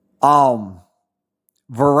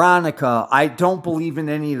Veronica. I don't believe in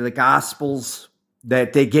any of the Gospels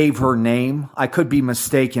that they gave her name. I could be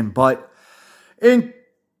mistaken, but in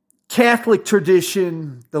Catholic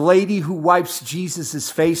tradition, the lady who wipes Jesus'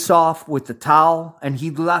 face off with the towel and he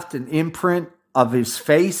left an imprint of his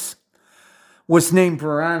face was named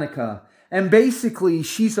Veronica. And basically,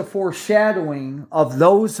 she's a foreshadowing of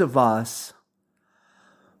those of us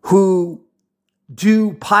who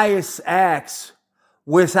do pious acts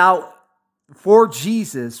for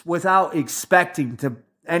Jesus without expecting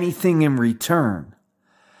anything in return.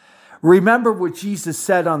 Remember what Jesus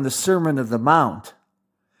said on the Sermon on the Mount.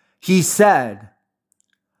 He said,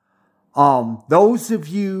 those of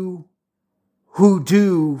you who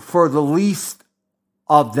do for the least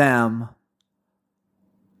of them,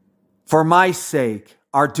 for my sake,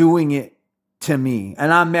 are doing it to me.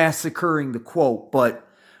 And I'm massacring the quote, but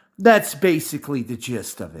that's basically the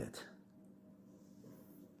gist of it.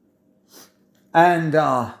 And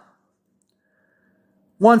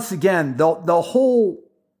once again, the whole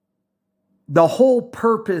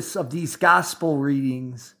purpose of these gospel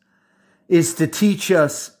readings is to teach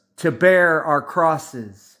us to bear our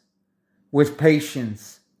crosses with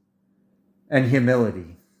patience and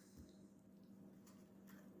humility.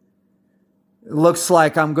 It looks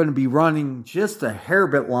like I'm going to be running just a hair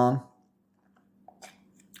bit long.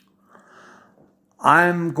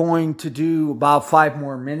 I'm going to do about 5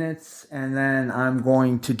 more minutes, and then I'm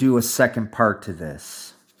going to do a second part to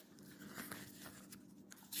this.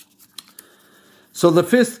 So the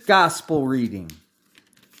 5th gospel reading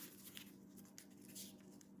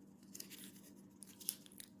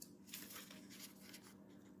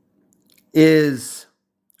is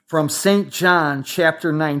from St. John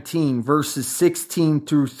chapter 19, verses 16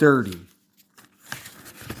 through 30.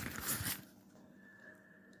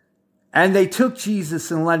 And they took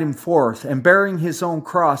Jesus and led him forth, and bearing his own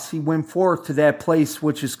cross, he went forth to that place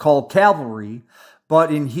which is called Calvary,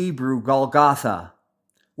 but in Hebrew, Golgotha,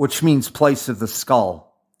 which means place of the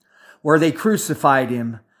skull, where they crucified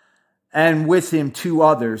him, and with him 2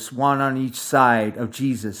 others, one on each side of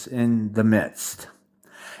Jesus in the midst.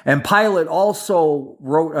 And Pilate also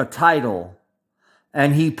wrote a title,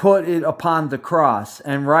 and he put it upon the cross,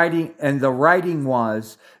 and the writing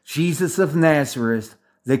was, Jesus of Nazareth,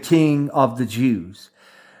 the King of the Jews.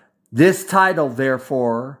 This title,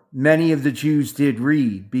 therefore, many of the Jews did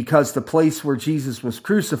read, because the place where Jesus was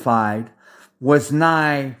crucified was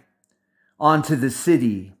nigh unto the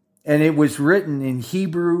city, and it was written in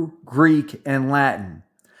Hebrew, Greek, and Latin.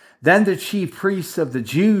 Then the chief priests of the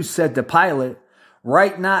Jews said to Pilate,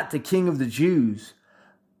 Write not the King of the Jews,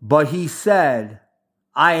 but he said,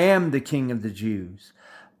 I am the King of the Jews.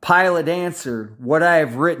 Pilate answered, what I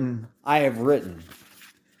have written, I have written.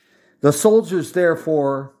 The soldiers,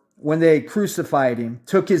 therefore, when they had crucified him,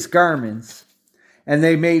 took his garments, and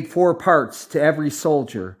they made 4 parts to every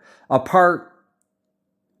soldier, a part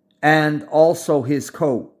and also his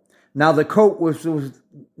coat. Now the coat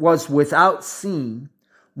was without seam,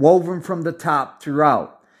 woven from the top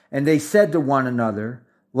throughout. And they said to one another,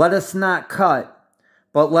 let us not cut,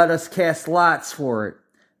 but let us cast lots for it.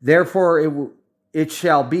 Therefore it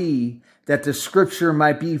shall be that the scripture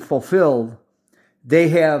might be fulfilled. They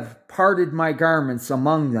have parted my garments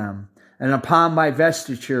among them, and upon my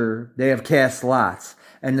vestiture they have cast lots.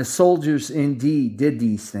 And the soldiers indeed did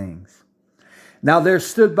these things. Now there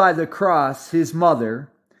stood by the cross his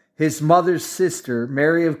mother's sister,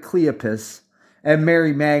 Mary of Cleopas, and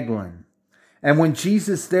Mary Magdalene. And when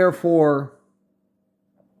Jesus therefore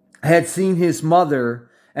had seen his mother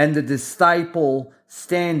and the disciple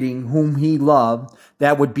standing whom he loved,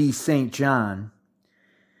 that would be St.John,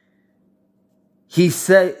 he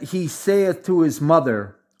saith to his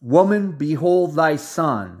mother, Woman, behold thy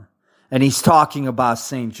son. And he's talking about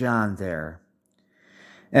St. John there.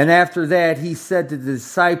 And after that, he said to the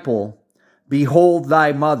disciple, Behold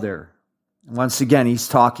thy mother. Once again, he's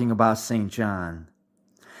talking about St. John.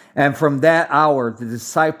 And from that hour, the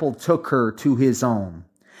disciple took her to his own.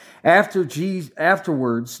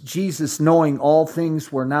 Afterwards, Jesus, knowing all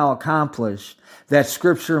things were now accomplished, that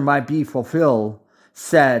scripture might be fulfilled,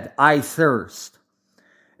 said, I thirst.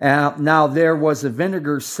 Now there was a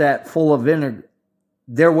vessel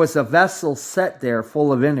set there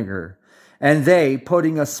full of vinegar. And they,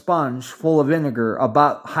 putting a sponge full of vinegar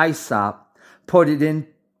about hyssop, put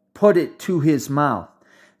it to his mouth.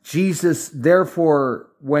 Jesus, therefore,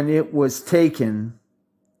 when he had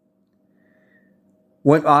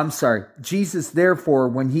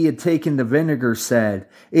taken the vinegar, said,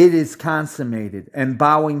 It is consummated. And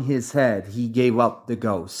bowing his head, he gave up the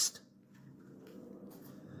ghost.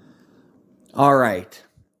 All right.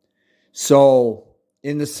 So,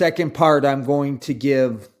 in the second part, I'm going to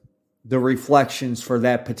give the reflections for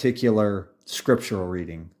that particular scriptural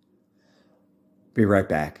reading. Be right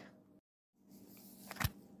back.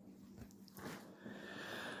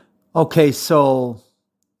 Okay, so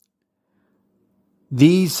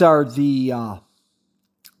these are the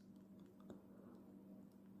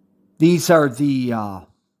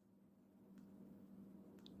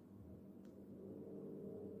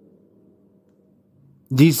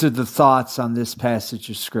thoughts on this passage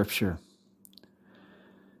of scripture.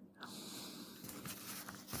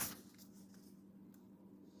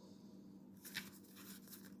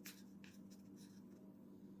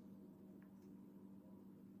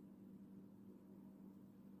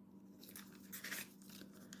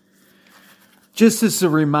 Just as a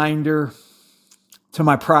reminder to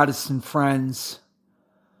my Protestant friends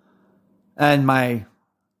and my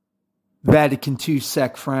Vatican II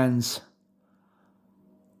sect friends,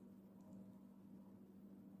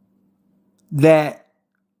 that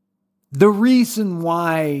the reason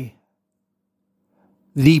why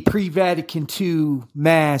the pre-Vatican II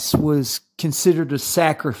Mass was considered a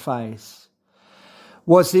sacrifice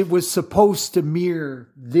was it was supposed to mirror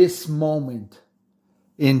this moment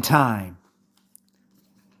in time.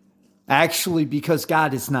 Actually, because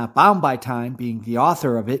God is not bound by time, being the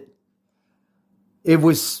author of it, it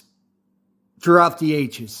was throughout the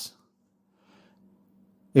ages.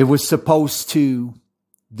 It was supposed to,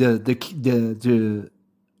 the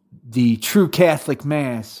true Catholic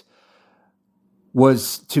Mass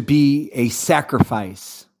was to be a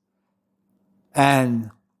sacrifice.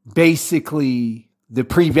 And basically, the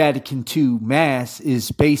pre-Vatican II Mass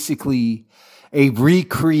is basically a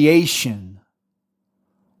recreation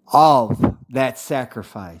of that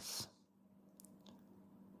sacrifice.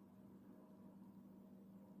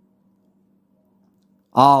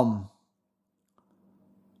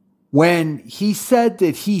 When he said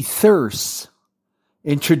that he thirsts,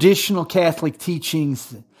 in traditional Catholic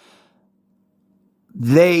teachings,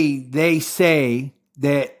 they say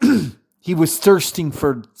that he was thirsting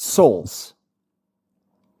for souls.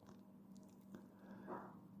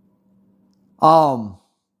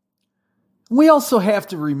 We also have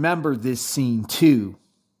to remember this scene too.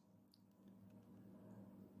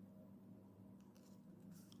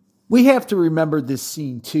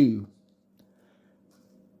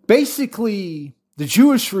 Basically, the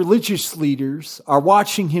Jewish religious leaders are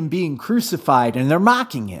watching him being crucified and they're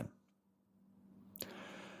mocking him.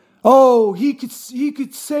 Oh, he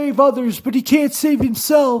could save others, but he can't save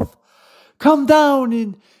himself. Come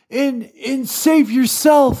down and save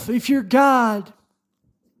yourself if you're God.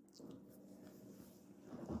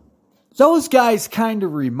 those guys kind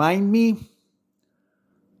of remind me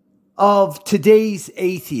of today's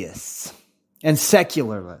atheists and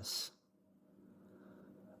secularists.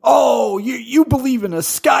 Oh, you believe in a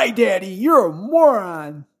sky daddy. You're a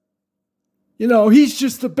moron. He's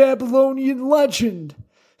just a Babylonian legend.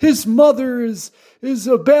 His mother is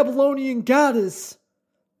a Babylonian goddess.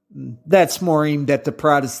 That's more aimed at the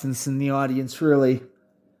Protestants in the audience, really.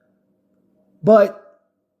 But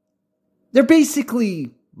they're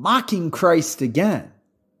basically mocking Christ again.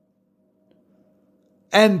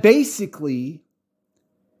 And basically,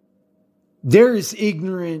 they're as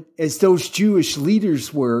ignorant as those Jewish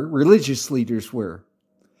leaders were, religious leaders were,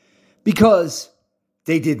 because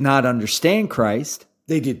they did not understand Christ.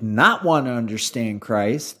 They did not want to understand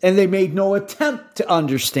Christ, and they made no attempt to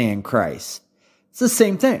understand Christ. It's the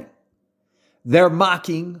same thing. They're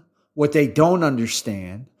mocking what they don't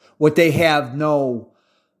understand, what they have no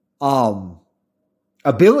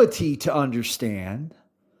ability to understand,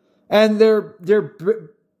 and they're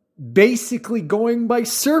basically going by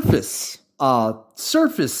surface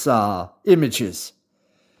images.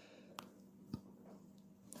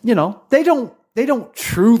 They don't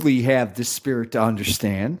truly have the Spirit to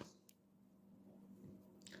understand.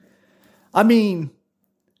 I mean,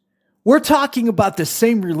 we're talking about the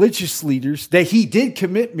same religious leaders that he did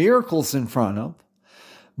commit miracles in front of,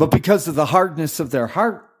 but because of the hardness of their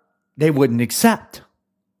heart, they wouldn't accept.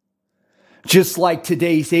 Just like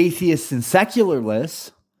today's atheists and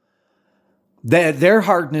secularists, their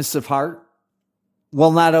hardness of heart will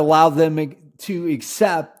not allow them to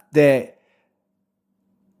accept that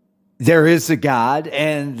there is a God,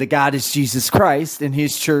 and the God is Jesus Christ, and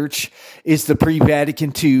his church is the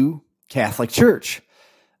pre-Vatican II Catholic Church.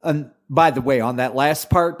 And by the way, on that last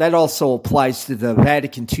part, that also applies to the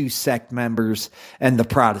Vatican II sect members and the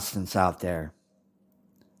Protestants out there.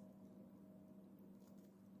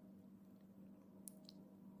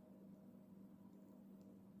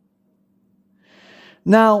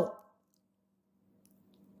 Now,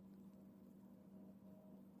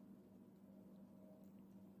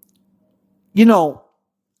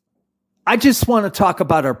 I just want to talk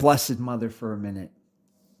about our Blessed Mother for a minute.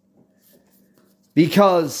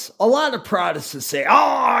 Because a lot of Protestants say,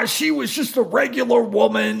 she was just a regular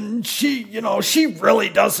woman. She really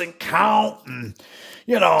doesn't count. And,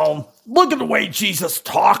 look at the way Jesus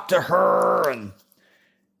talked to her. And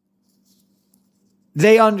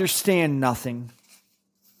they understand nothing.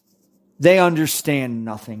 They understand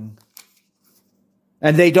nothing.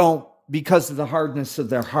 And they don't, because of the hardness of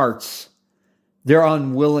their hearts, they're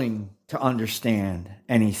unwilling to understand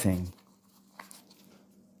anything.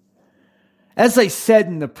 As I said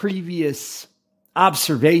in the previous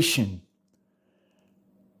observation,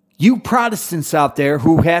 you Protestants out there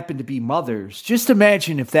who happen to be mothers, just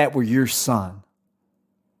imagine if that were your son.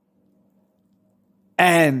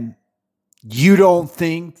 And you don't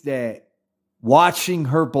think that watching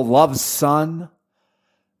her beloved son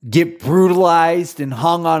get brutalized and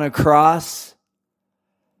hung on a cross,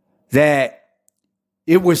 that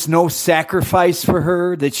it was no sacrifice for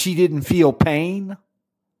her, that she didn't feel pain?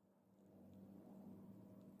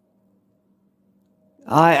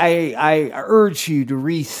 I urge you to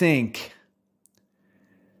rethink.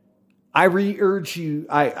 I urge you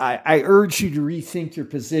to rethink your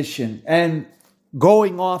position. And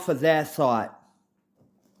going off of that thought,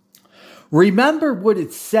 remember what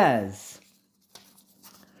it says.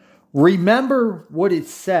 Remember what it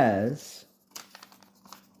says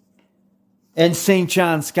in St.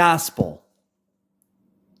 John's Gospel.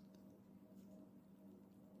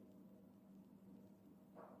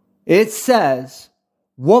 It says,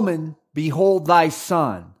 "Woman, behold thy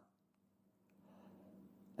son."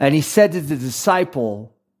 And he said to the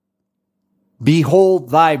disciple, "Behold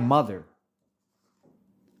thy mother."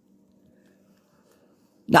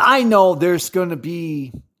 Now, I know there's going to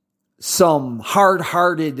be some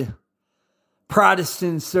hard-hearted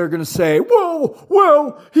Protestants that are going to say,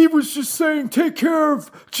 well, he was just saying take care of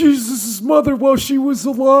Jesus' mother while she was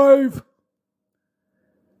alive.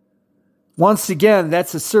 Once again,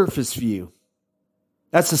 that's a surface view.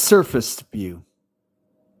 That's a surface view.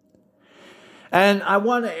 And I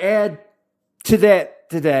want to add to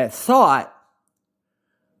that thought,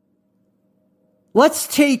 let's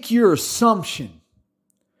take your assumption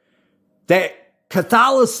that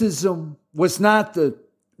Catholicism was not the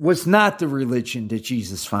religion that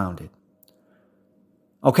Jesus founded.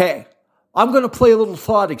 Okay, I'm going to play a little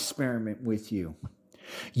thought experiment with you.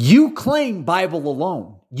 You claim Bible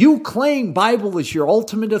alone. You claim Bible is your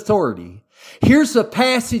ultimate authority. Here's a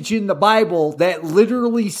passage in the Bible that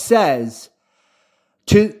literally says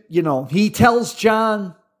he tells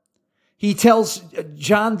John he tells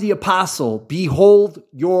John the Apostle, behold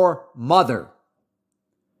your mother.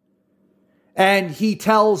 And he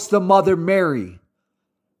tells the mother Mary,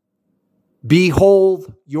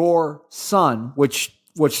 behold your son, which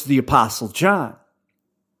the Apostle John.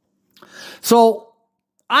 So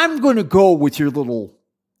I'm going to go with your little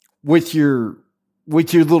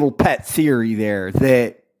pet theory there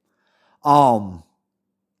that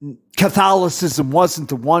Catholicism wasn't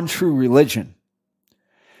the one true religion.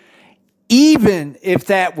 Even if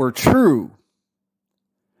that were true,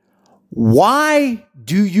 why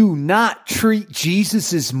do you not treat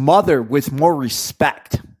Jesus' mother with more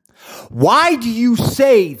respect? Why do you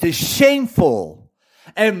say the shameful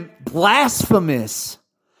and blasphemous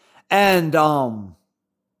and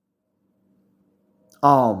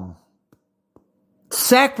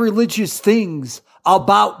sacrilegious things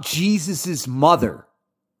about Jesus' mother?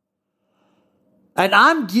 And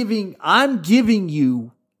I'm giving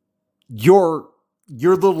you your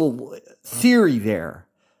little theory there.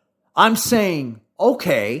 I'm saying,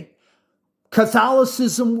 okay,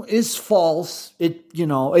 Catholicism is false. It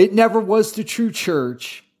never was the true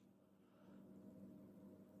church.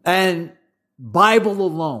 And Bible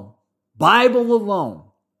alone.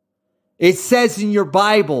 It says in your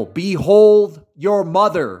Bible, behold your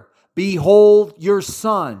mother, behold your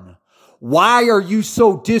son. Why are you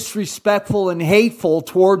so disrespectful and hateful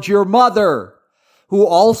towards your mother, who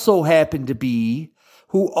also happens to be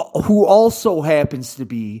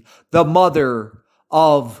the mother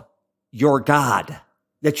of your God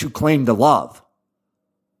that you claim to love?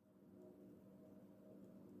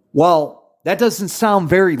 Well, that doesn't sound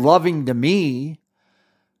very loving to me.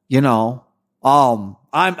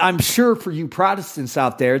 I'm sure for you Protestants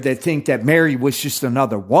out there that think that Mary was just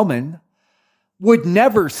another woman would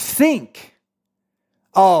never think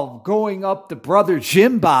of going up to Brother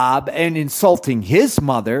Jim Bob and insulting his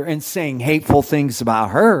mother and saying hateful things about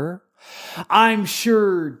her. I'm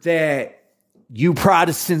sure that you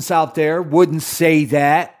Protestants out there wouldn't say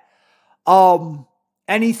that,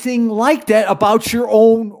 anything like that about your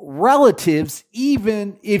own relatives,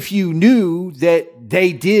 even if you knew that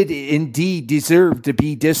they did indeed deserve to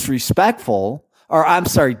be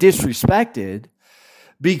disrespected,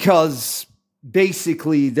 because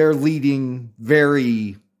basically they're leading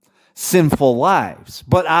very sinful lives.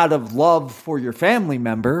 But out of love for your family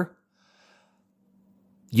member,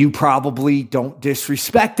 you probably don't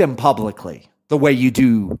disrespect them publicly the way you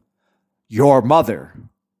do your mother.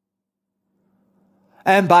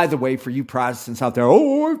 And by the way, for you Protestants out there,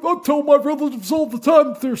 I tell my relatives all the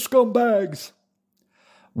time that they're scumbags.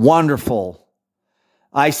 Wonderful.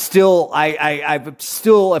 I still,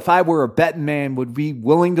 if I were a betting man, would be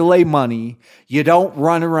willing to lay money. You don't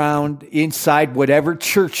run around inside whatever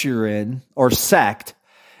church you're in or sect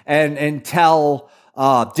and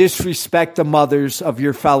disrespect the mothers of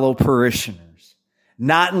your fellow parishioners.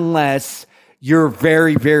 Not unless you're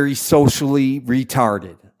very, very socially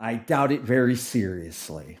retarded. I doubt it very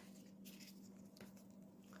seriously.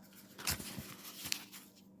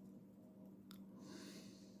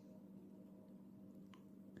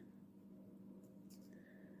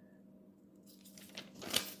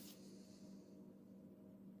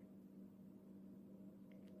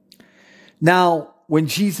 Now, when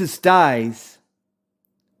Jesus dies,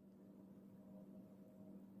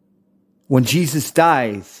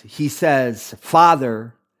 he says,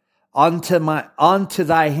 Father, unto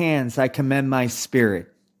thy hands I commend my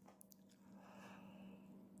spirit.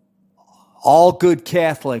 All good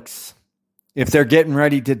Catholics, if they're getting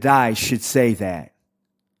ready to die, should say that.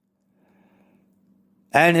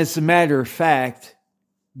 And as a matter of fact,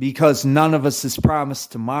 because none of us is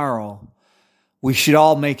promised tomorrow, we should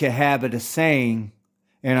all make a habit of saying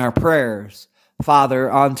in our prayers,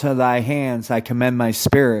 Father, unto thy hands I commend my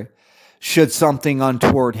spirit, should something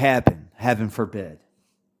untoward happen, heaven forbid.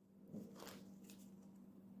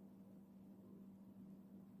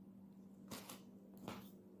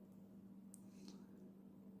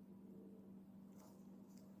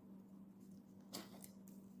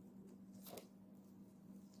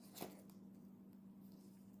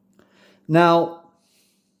 Now,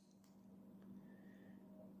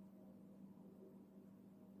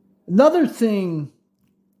 another thing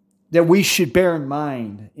that we should bear in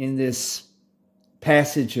mind in this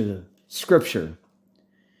passage of Scripture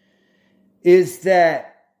is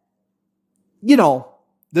that,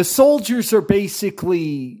 the soldiers are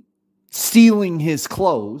basically stealing his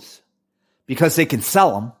clothes because they can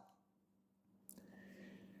sell them.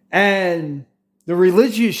 And the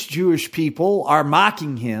religious Jewish people are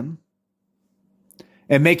mocking him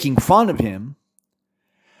and making fun of him.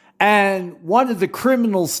 And one of the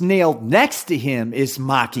criminals nailed next to him is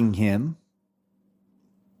mocking him.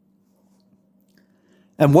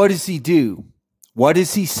 And what does he do? What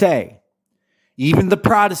does he say? Even the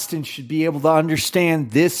Protestants should be able to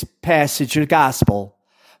understand this passage of the gospel.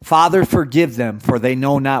 Father, forgive them, for they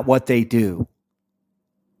know not what they do.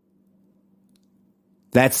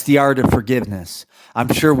 That's the art of forgiveness.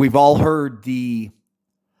 I'm sure we've all heard the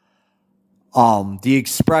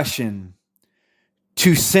expression,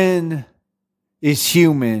 to sin is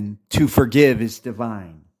human, to forgive is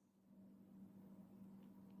divine.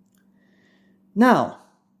 Now,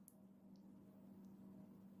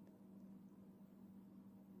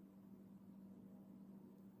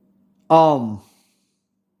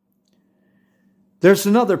 there's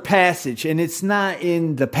another passage, and it's not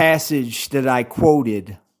in the passage that I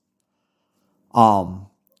quoted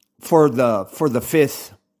for the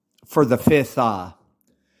fifth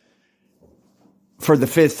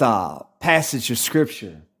passage of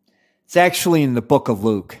Scripture. It's actually in the book of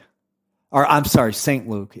Luke. Or I'm sorry, St.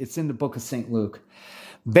 Luke. It's in the book of St. Luke.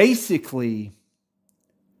 Basically,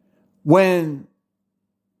 and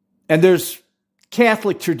there's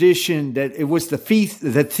Catholic tradition that it was the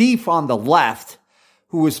thief on the left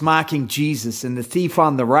who was mocking Jesus, and the thief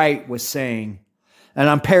on the right was saying, and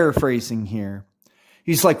I'm paraphrasing here,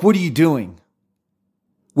 he's like, what are you doing?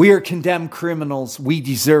 We are condemned criminals. We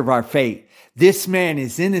deserve our fate. This man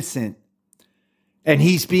is innocent, and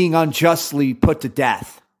he's being unjustly put to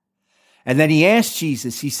death. And then he asked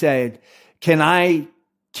Jesus, he said, can I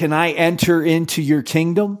enter into your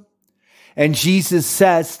kingdom? And Jesus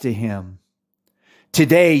says to him,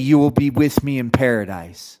 today you will be with me in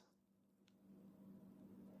paradise.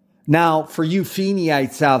 Now, for you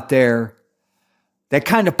Feeneites out there, that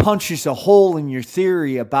kind of punches a hole in your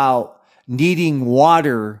theory about needing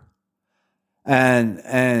water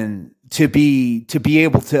and to be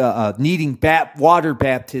able to needing water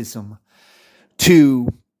baptism to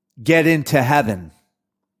get into heaven.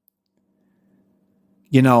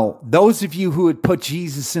 You know, those of you who would put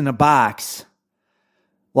Jesus in a box,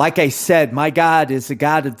 like I said, my God is a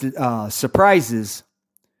God of surprises.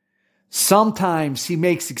 Sometimes he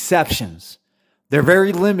makes exceptions. They're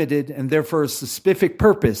very limited and they're for a specific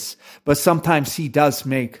purpose, but sometimes he does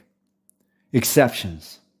make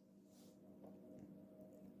exceptions.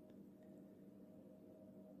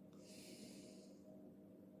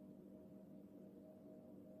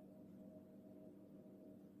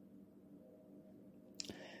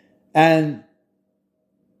 And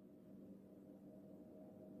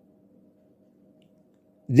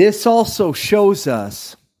this also shows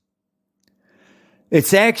us,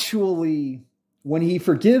 it's actually when he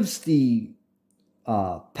forgives the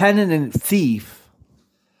penitent thief,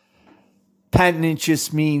 penitent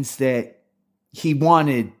just means that he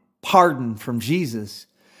wanted pardon from Jesus,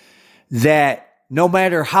 that no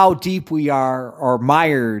matter how deep we are or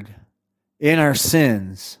mired in our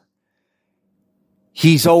sins,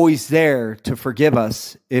 he's always there to forgive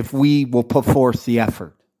us if we will put forth the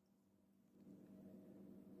effort.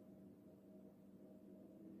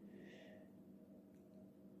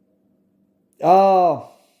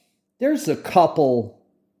 There's a couple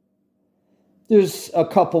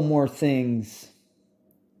more things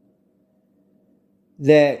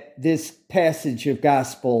that this passage of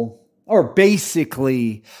gospel, or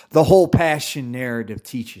basically the whole passion narrative,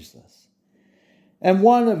 teaches us. And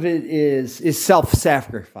one of it is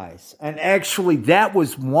self-sacrifice. And actually that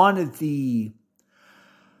was one of the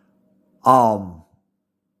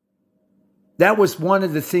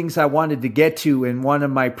things I wanted to get to in one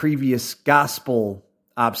of my previous gospel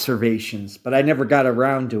observations, but I never got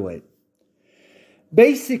around to it.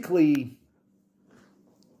 Basically,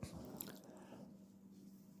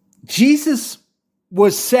 Jesus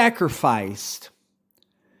was sacrificed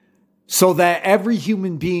so that every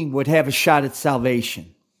human being would have a shot at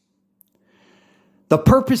salvation. The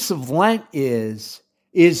purpose of Lent is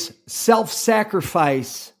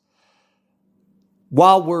self-sacrifice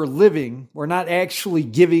while we're living. We're not actually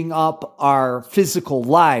giving up our physical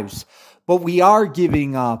lives, but we are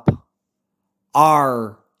giving up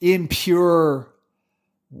our impure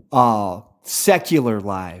secular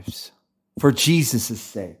lives for Jesus'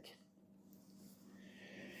 sake.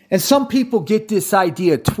 And some people get this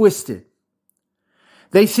idea twisted.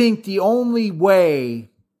 They think the only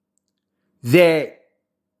way that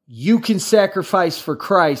you can sacrifice for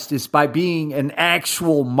Christ is by being an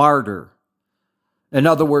actual martyr. In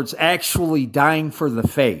other words, actually dying for the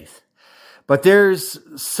faith. But there's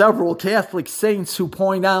several Catholic saints who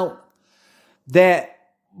point out that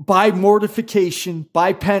by mortification,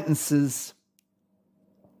 by penances,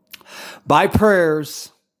 by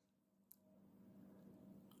prayers,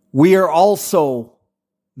 we are also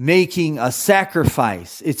making a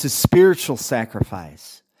sacrifice. It's a spiritual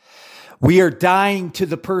sacrifice. We are dying to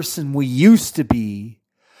the person we used to be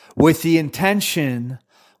with the intention,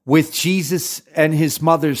 with Jesus and his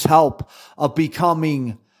mother's help, of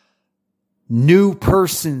becoming new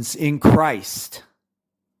persons in Christ.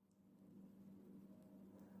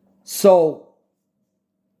 So,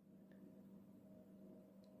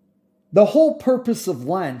 the whole purpose of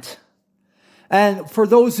Lent, and for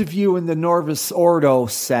those of you in the Novus Ordo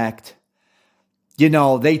sect,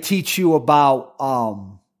 they teach you about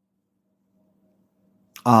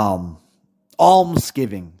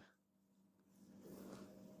almsgiving.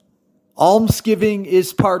 Almsgiving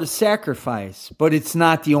is part of sacrifice, but it's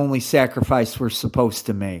not the only sacrifice we're supposed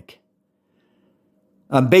to make.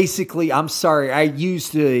 Basically, I'm sorry, I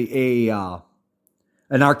used an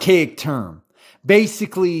archaic term.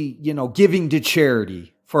 Basically, giving to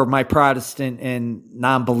charity for my Protestant and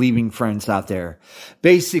non-believing friends out there.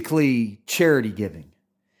 Basically, charity giving.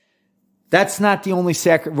 That's not the only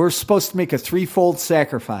sacrifice. We're supposed to make a threefold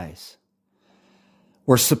sacrifice.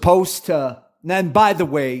 We're supposed to, and by the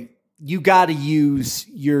way, you got to use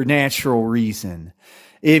your natural reason.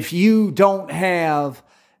 If you don't have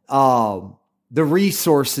the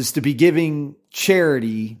resources to be giving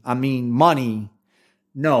charity, money,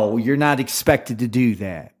 no, you're not expected to do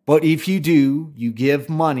that. But if you do, you give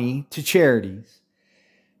money to charities.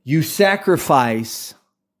 You sacrifice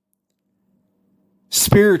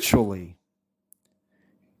spiritually.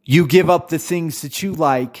 You give up the things that you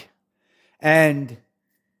like, and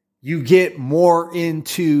you get more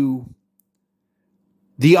into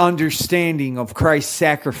the understanding of Christ's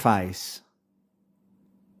sacrifice.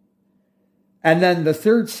 And then the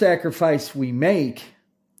third sacrifice we make,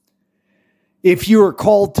 if you are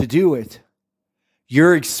called to do it,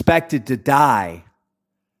 you're expected to die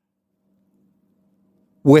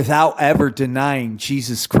without ever denying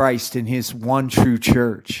Jesus Christ and his one true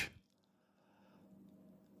church.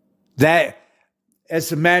 That,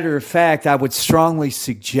 as a matter of fact, I would strongly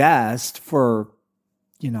suggest for,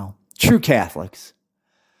 true Catholics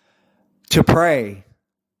to pray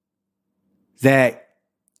that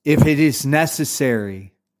if it is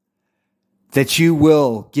necessary, that you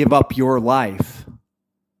will give up your life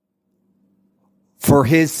for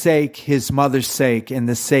his sake, his mother's sake, and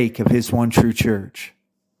the sake of his one true church.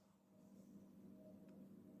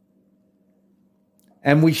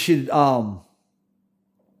 And we should,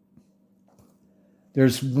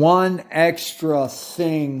 there's one extra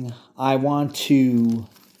thing I want to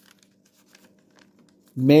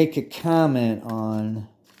make a comment on,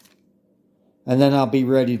 and then I'll be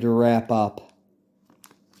ready to wrap up.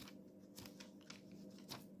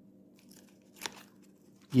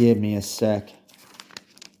 Give me a sec.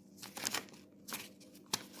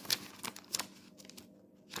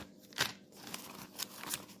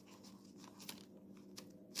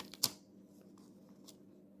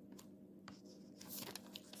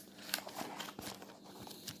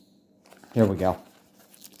 Here we go.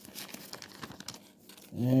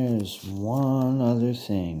 There's one other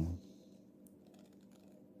thing.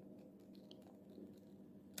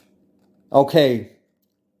 Okay,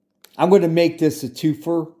 I'm going to make this a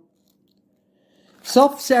twofer.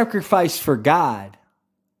 Self-sacrifice for God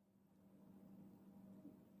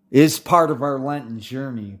is part of our Lenten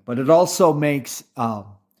journey, but it also makes,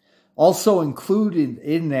 also included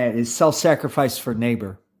in that is self-sacrifice for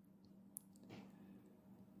neighbor.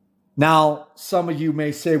 Now, some of you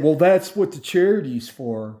may say, well, that's what the charity's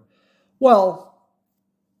for. Well,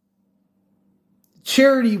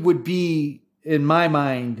 charity would be, in my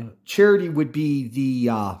mind, charity would be the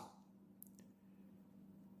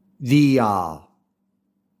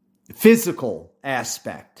physical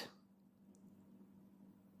aspect.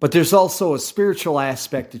 But there's also a spiritual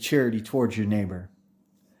aspect to charity towards your neighbor.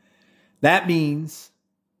 That means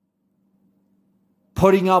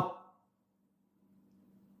putting up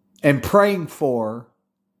and praying for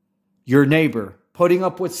your neighbor, putting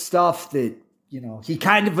up with stuff that, he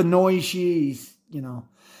kind of annoys you. He's,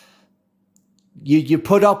 you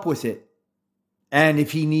put up with it. And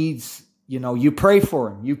if he needs, you pray for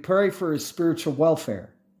him. You pray for his spiritual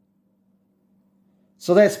welfare.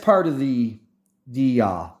 So that's part of the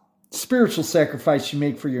spiritual sacrifice you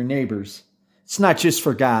make for your neighbors. It's not just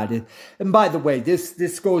for God. And by the way,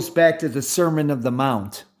 this goes back to the Sermon of the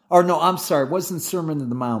Mount. Or no, I'm sorry, it wasn't Sermon of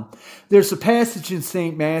the Mount. There's a passage in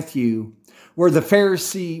St. Matthew where one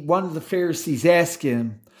of the Pharisees asked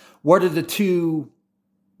him, what are the two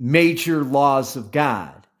major laws of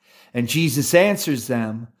God? And Jesus answers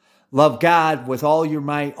them, love God with all your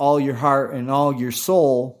might, all your heart, and all your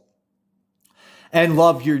soul, and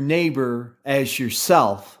love your neighbor as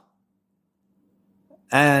yourself.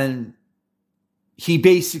 And he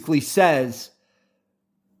basically says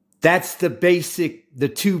that's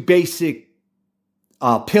the two basic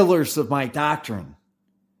pillars of my doctrine.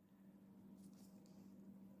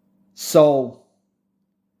 So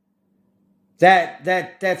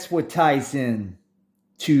that's what ties in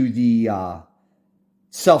to the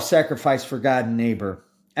self-sacrifice for God and neighbor.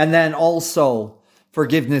 And then also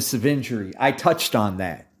forgiveness of injury. I touched on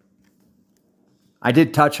that. I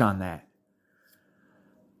did touch on that.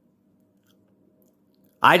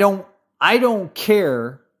 I don't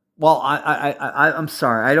care. Well, I'm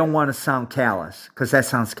sorry. I don't want to sound callous because that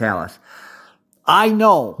sounds callous. I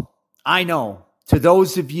know. To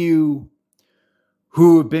those of you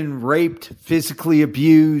who have been raped, physically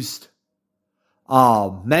abused,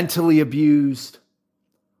 mentally abused,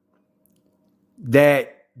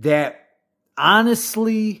 that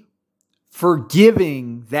honestly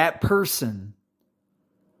forgiving that person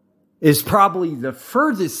is probably the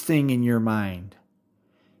furthest thing in your mind.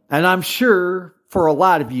 And I'm sure for a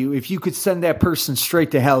lot of you, if you could send that person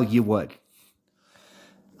straight to hell, you would.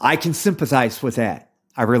 I can sympathize with that.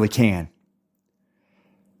 I really can.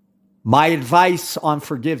 My advice on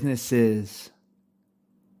forgiveness is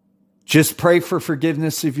just pray for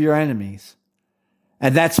forgiveness of your enemies.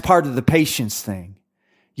 And that's part of the patience thing.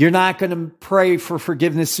 You're not going to pray for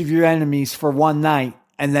forgiveness of your enemies for one night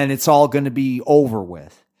and then it's all going to be over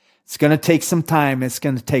with. It's going to take some time. It's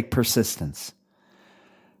going to take persistence.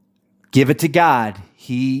 Give it to God.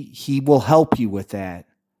 He will help you with that.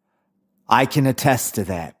 I can attest to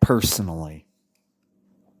that personally.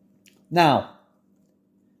 Now,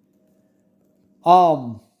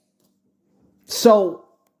 so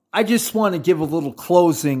I just want to give a little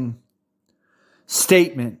closing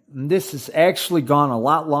statement. And this has actually gone a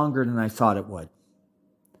lot longer than I thought it would.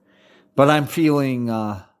 But I'm feeling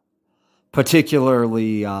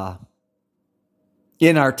particularly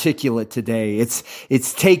inarticulate today.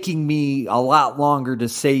 It's taking me a lot longer to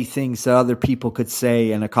say things that other people could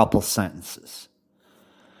say in a couple sentences.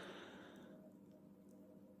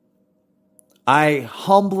 I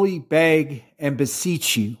humbly beg and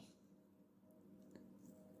beseech you,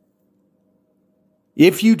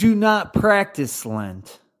 if you do not practice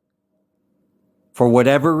Lent, for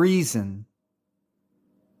whatever reason,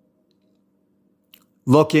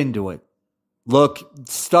 look into it.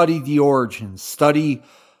 Study the origins, study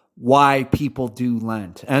why people do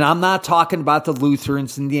Lent. And I'm not talking about the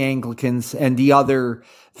Lutherans and the Anglicans and the other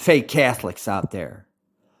fake Catholics out there.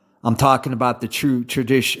 I'm talking about the true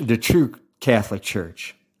tradition, the true Catholic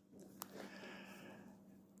Church.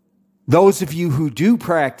 Those of you who do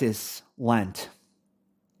practice Lent,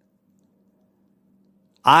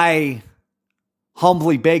 I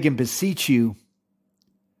humbly beg and beseech you,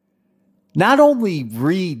 not only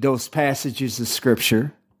read those passages of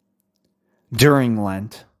Scripture during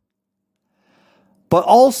Lent, but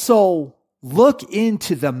also look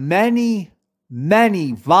into the many,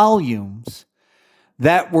 many volumes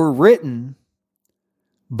that were written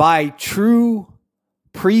by true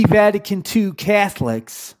pre-Vatican II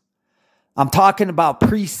Catholics. I'm talking about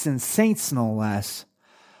priests and saints, no less,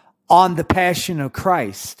 on the Passion of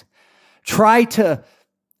Christ. Try to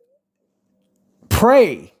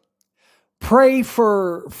pray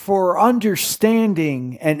for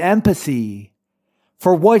understanding and empathy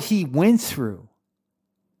for what he went through.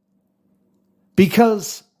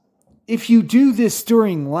 Because if you do this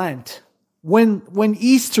during Lent, when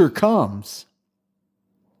Easter comes,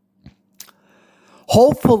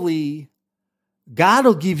 hopefully God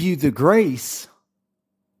will give you the grace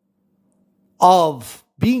of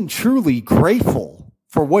being truly grateful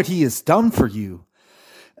for what he has done for you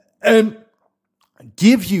and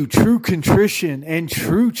give you true contrition and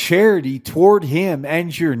true charity toward him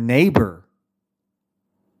and your neighbor.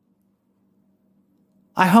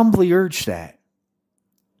 I humbly urge that.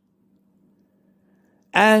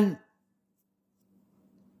 And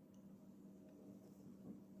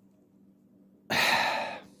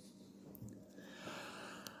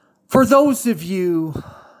for those of you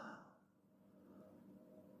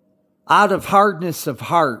out of hardness of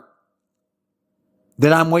heart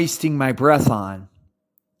that I'm wasting my breath on,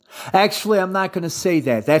 actually, I'm not going to say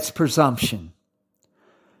that. That's presumption.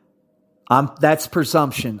 That's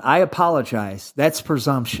presumption. I apologize. That's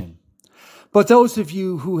presumption. But those of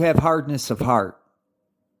you who have hardness of heart,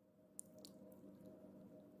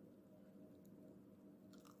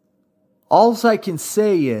 all I can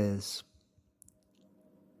say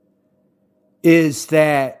is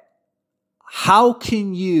that how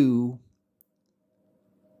can you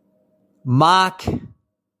mock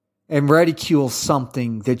and ridicule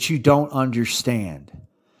something that you don't understand?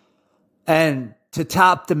 And to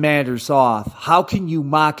top the matters off, how can you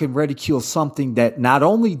mock and ridicule something that not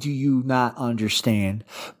only do you not understand,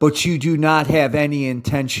 but you do not have any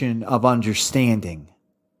intention of understanding?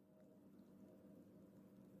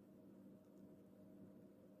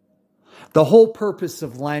 The whole purpose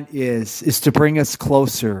of Lent is to bring us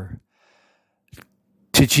closer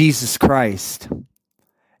to Jesus Christ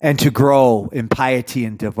and to grow in piety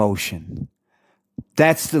and devotion.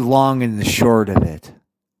 That's the long and the short of it.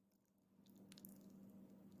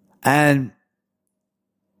 And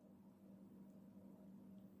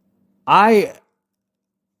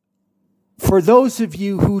for those of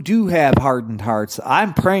you who do have hardened hearts,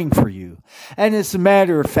 I'm praying for you. And as a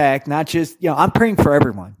matter of fact, not just, I'm praying for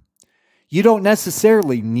everyone. You don't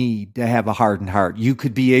necessarily need to have a hardened heart. You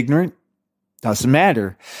could be ignorant. Doesn't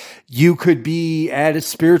matter. You could be at a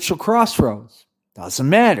spiritual crossroads. Doesn't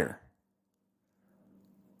matter.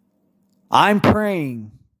 I'm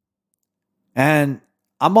praying, and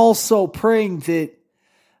I'm also praying that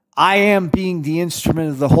I am being the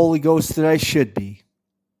instrument of the Holy Ghost that I should be,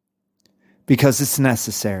 because it's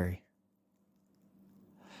necessary.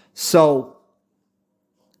 So,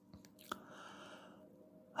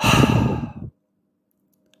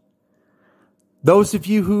 those of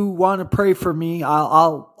you who want to pray for me,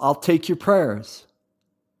 I'll take your prayers.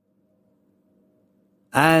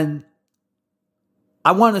 And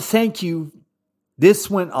I want to thank you. This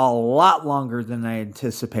went a lot longer than I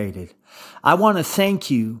anticipated. I want to thank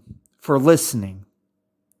you for listening.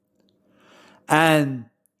 And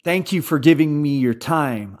thank you for giving me your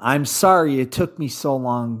time. I'm sorry it took me so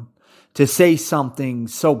long to say something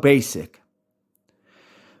so basic.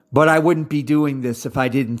 But I wouldn't be doing this if I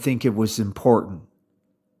didn't think it was important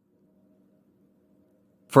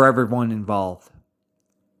for everyone involved.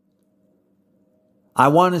 I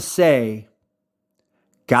want to say,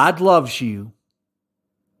 God loves you.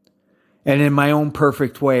 And in my own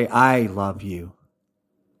perfect way, I love you.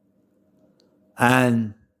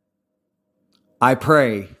 And I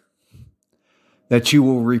pray that you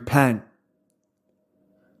will repent,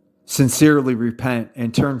 sincerely repent,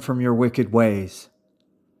 and turn from your wicked ways,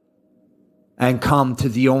 and come to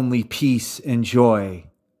the only peace and joy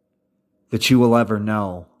that you will ever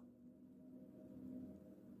know.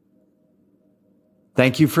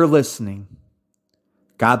 Thank you for listening.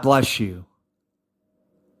 God bless you.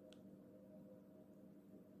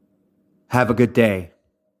 Have a good day.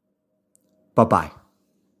 Bye-bye.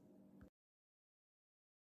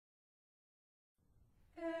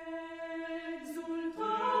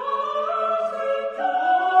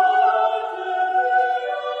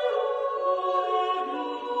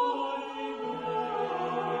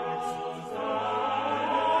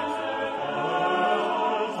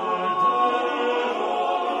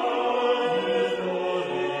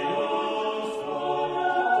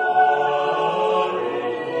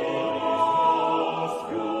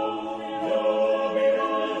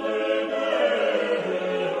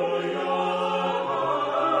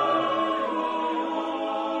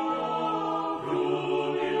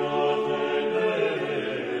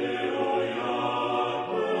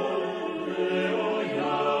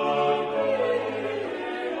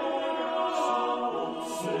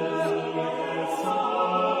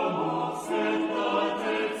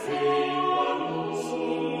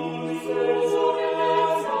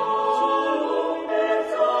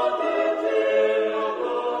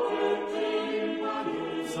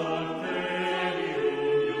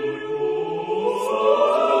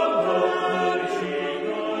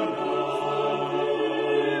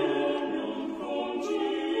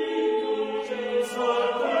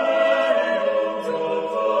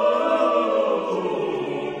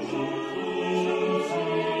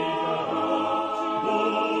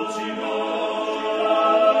 Ci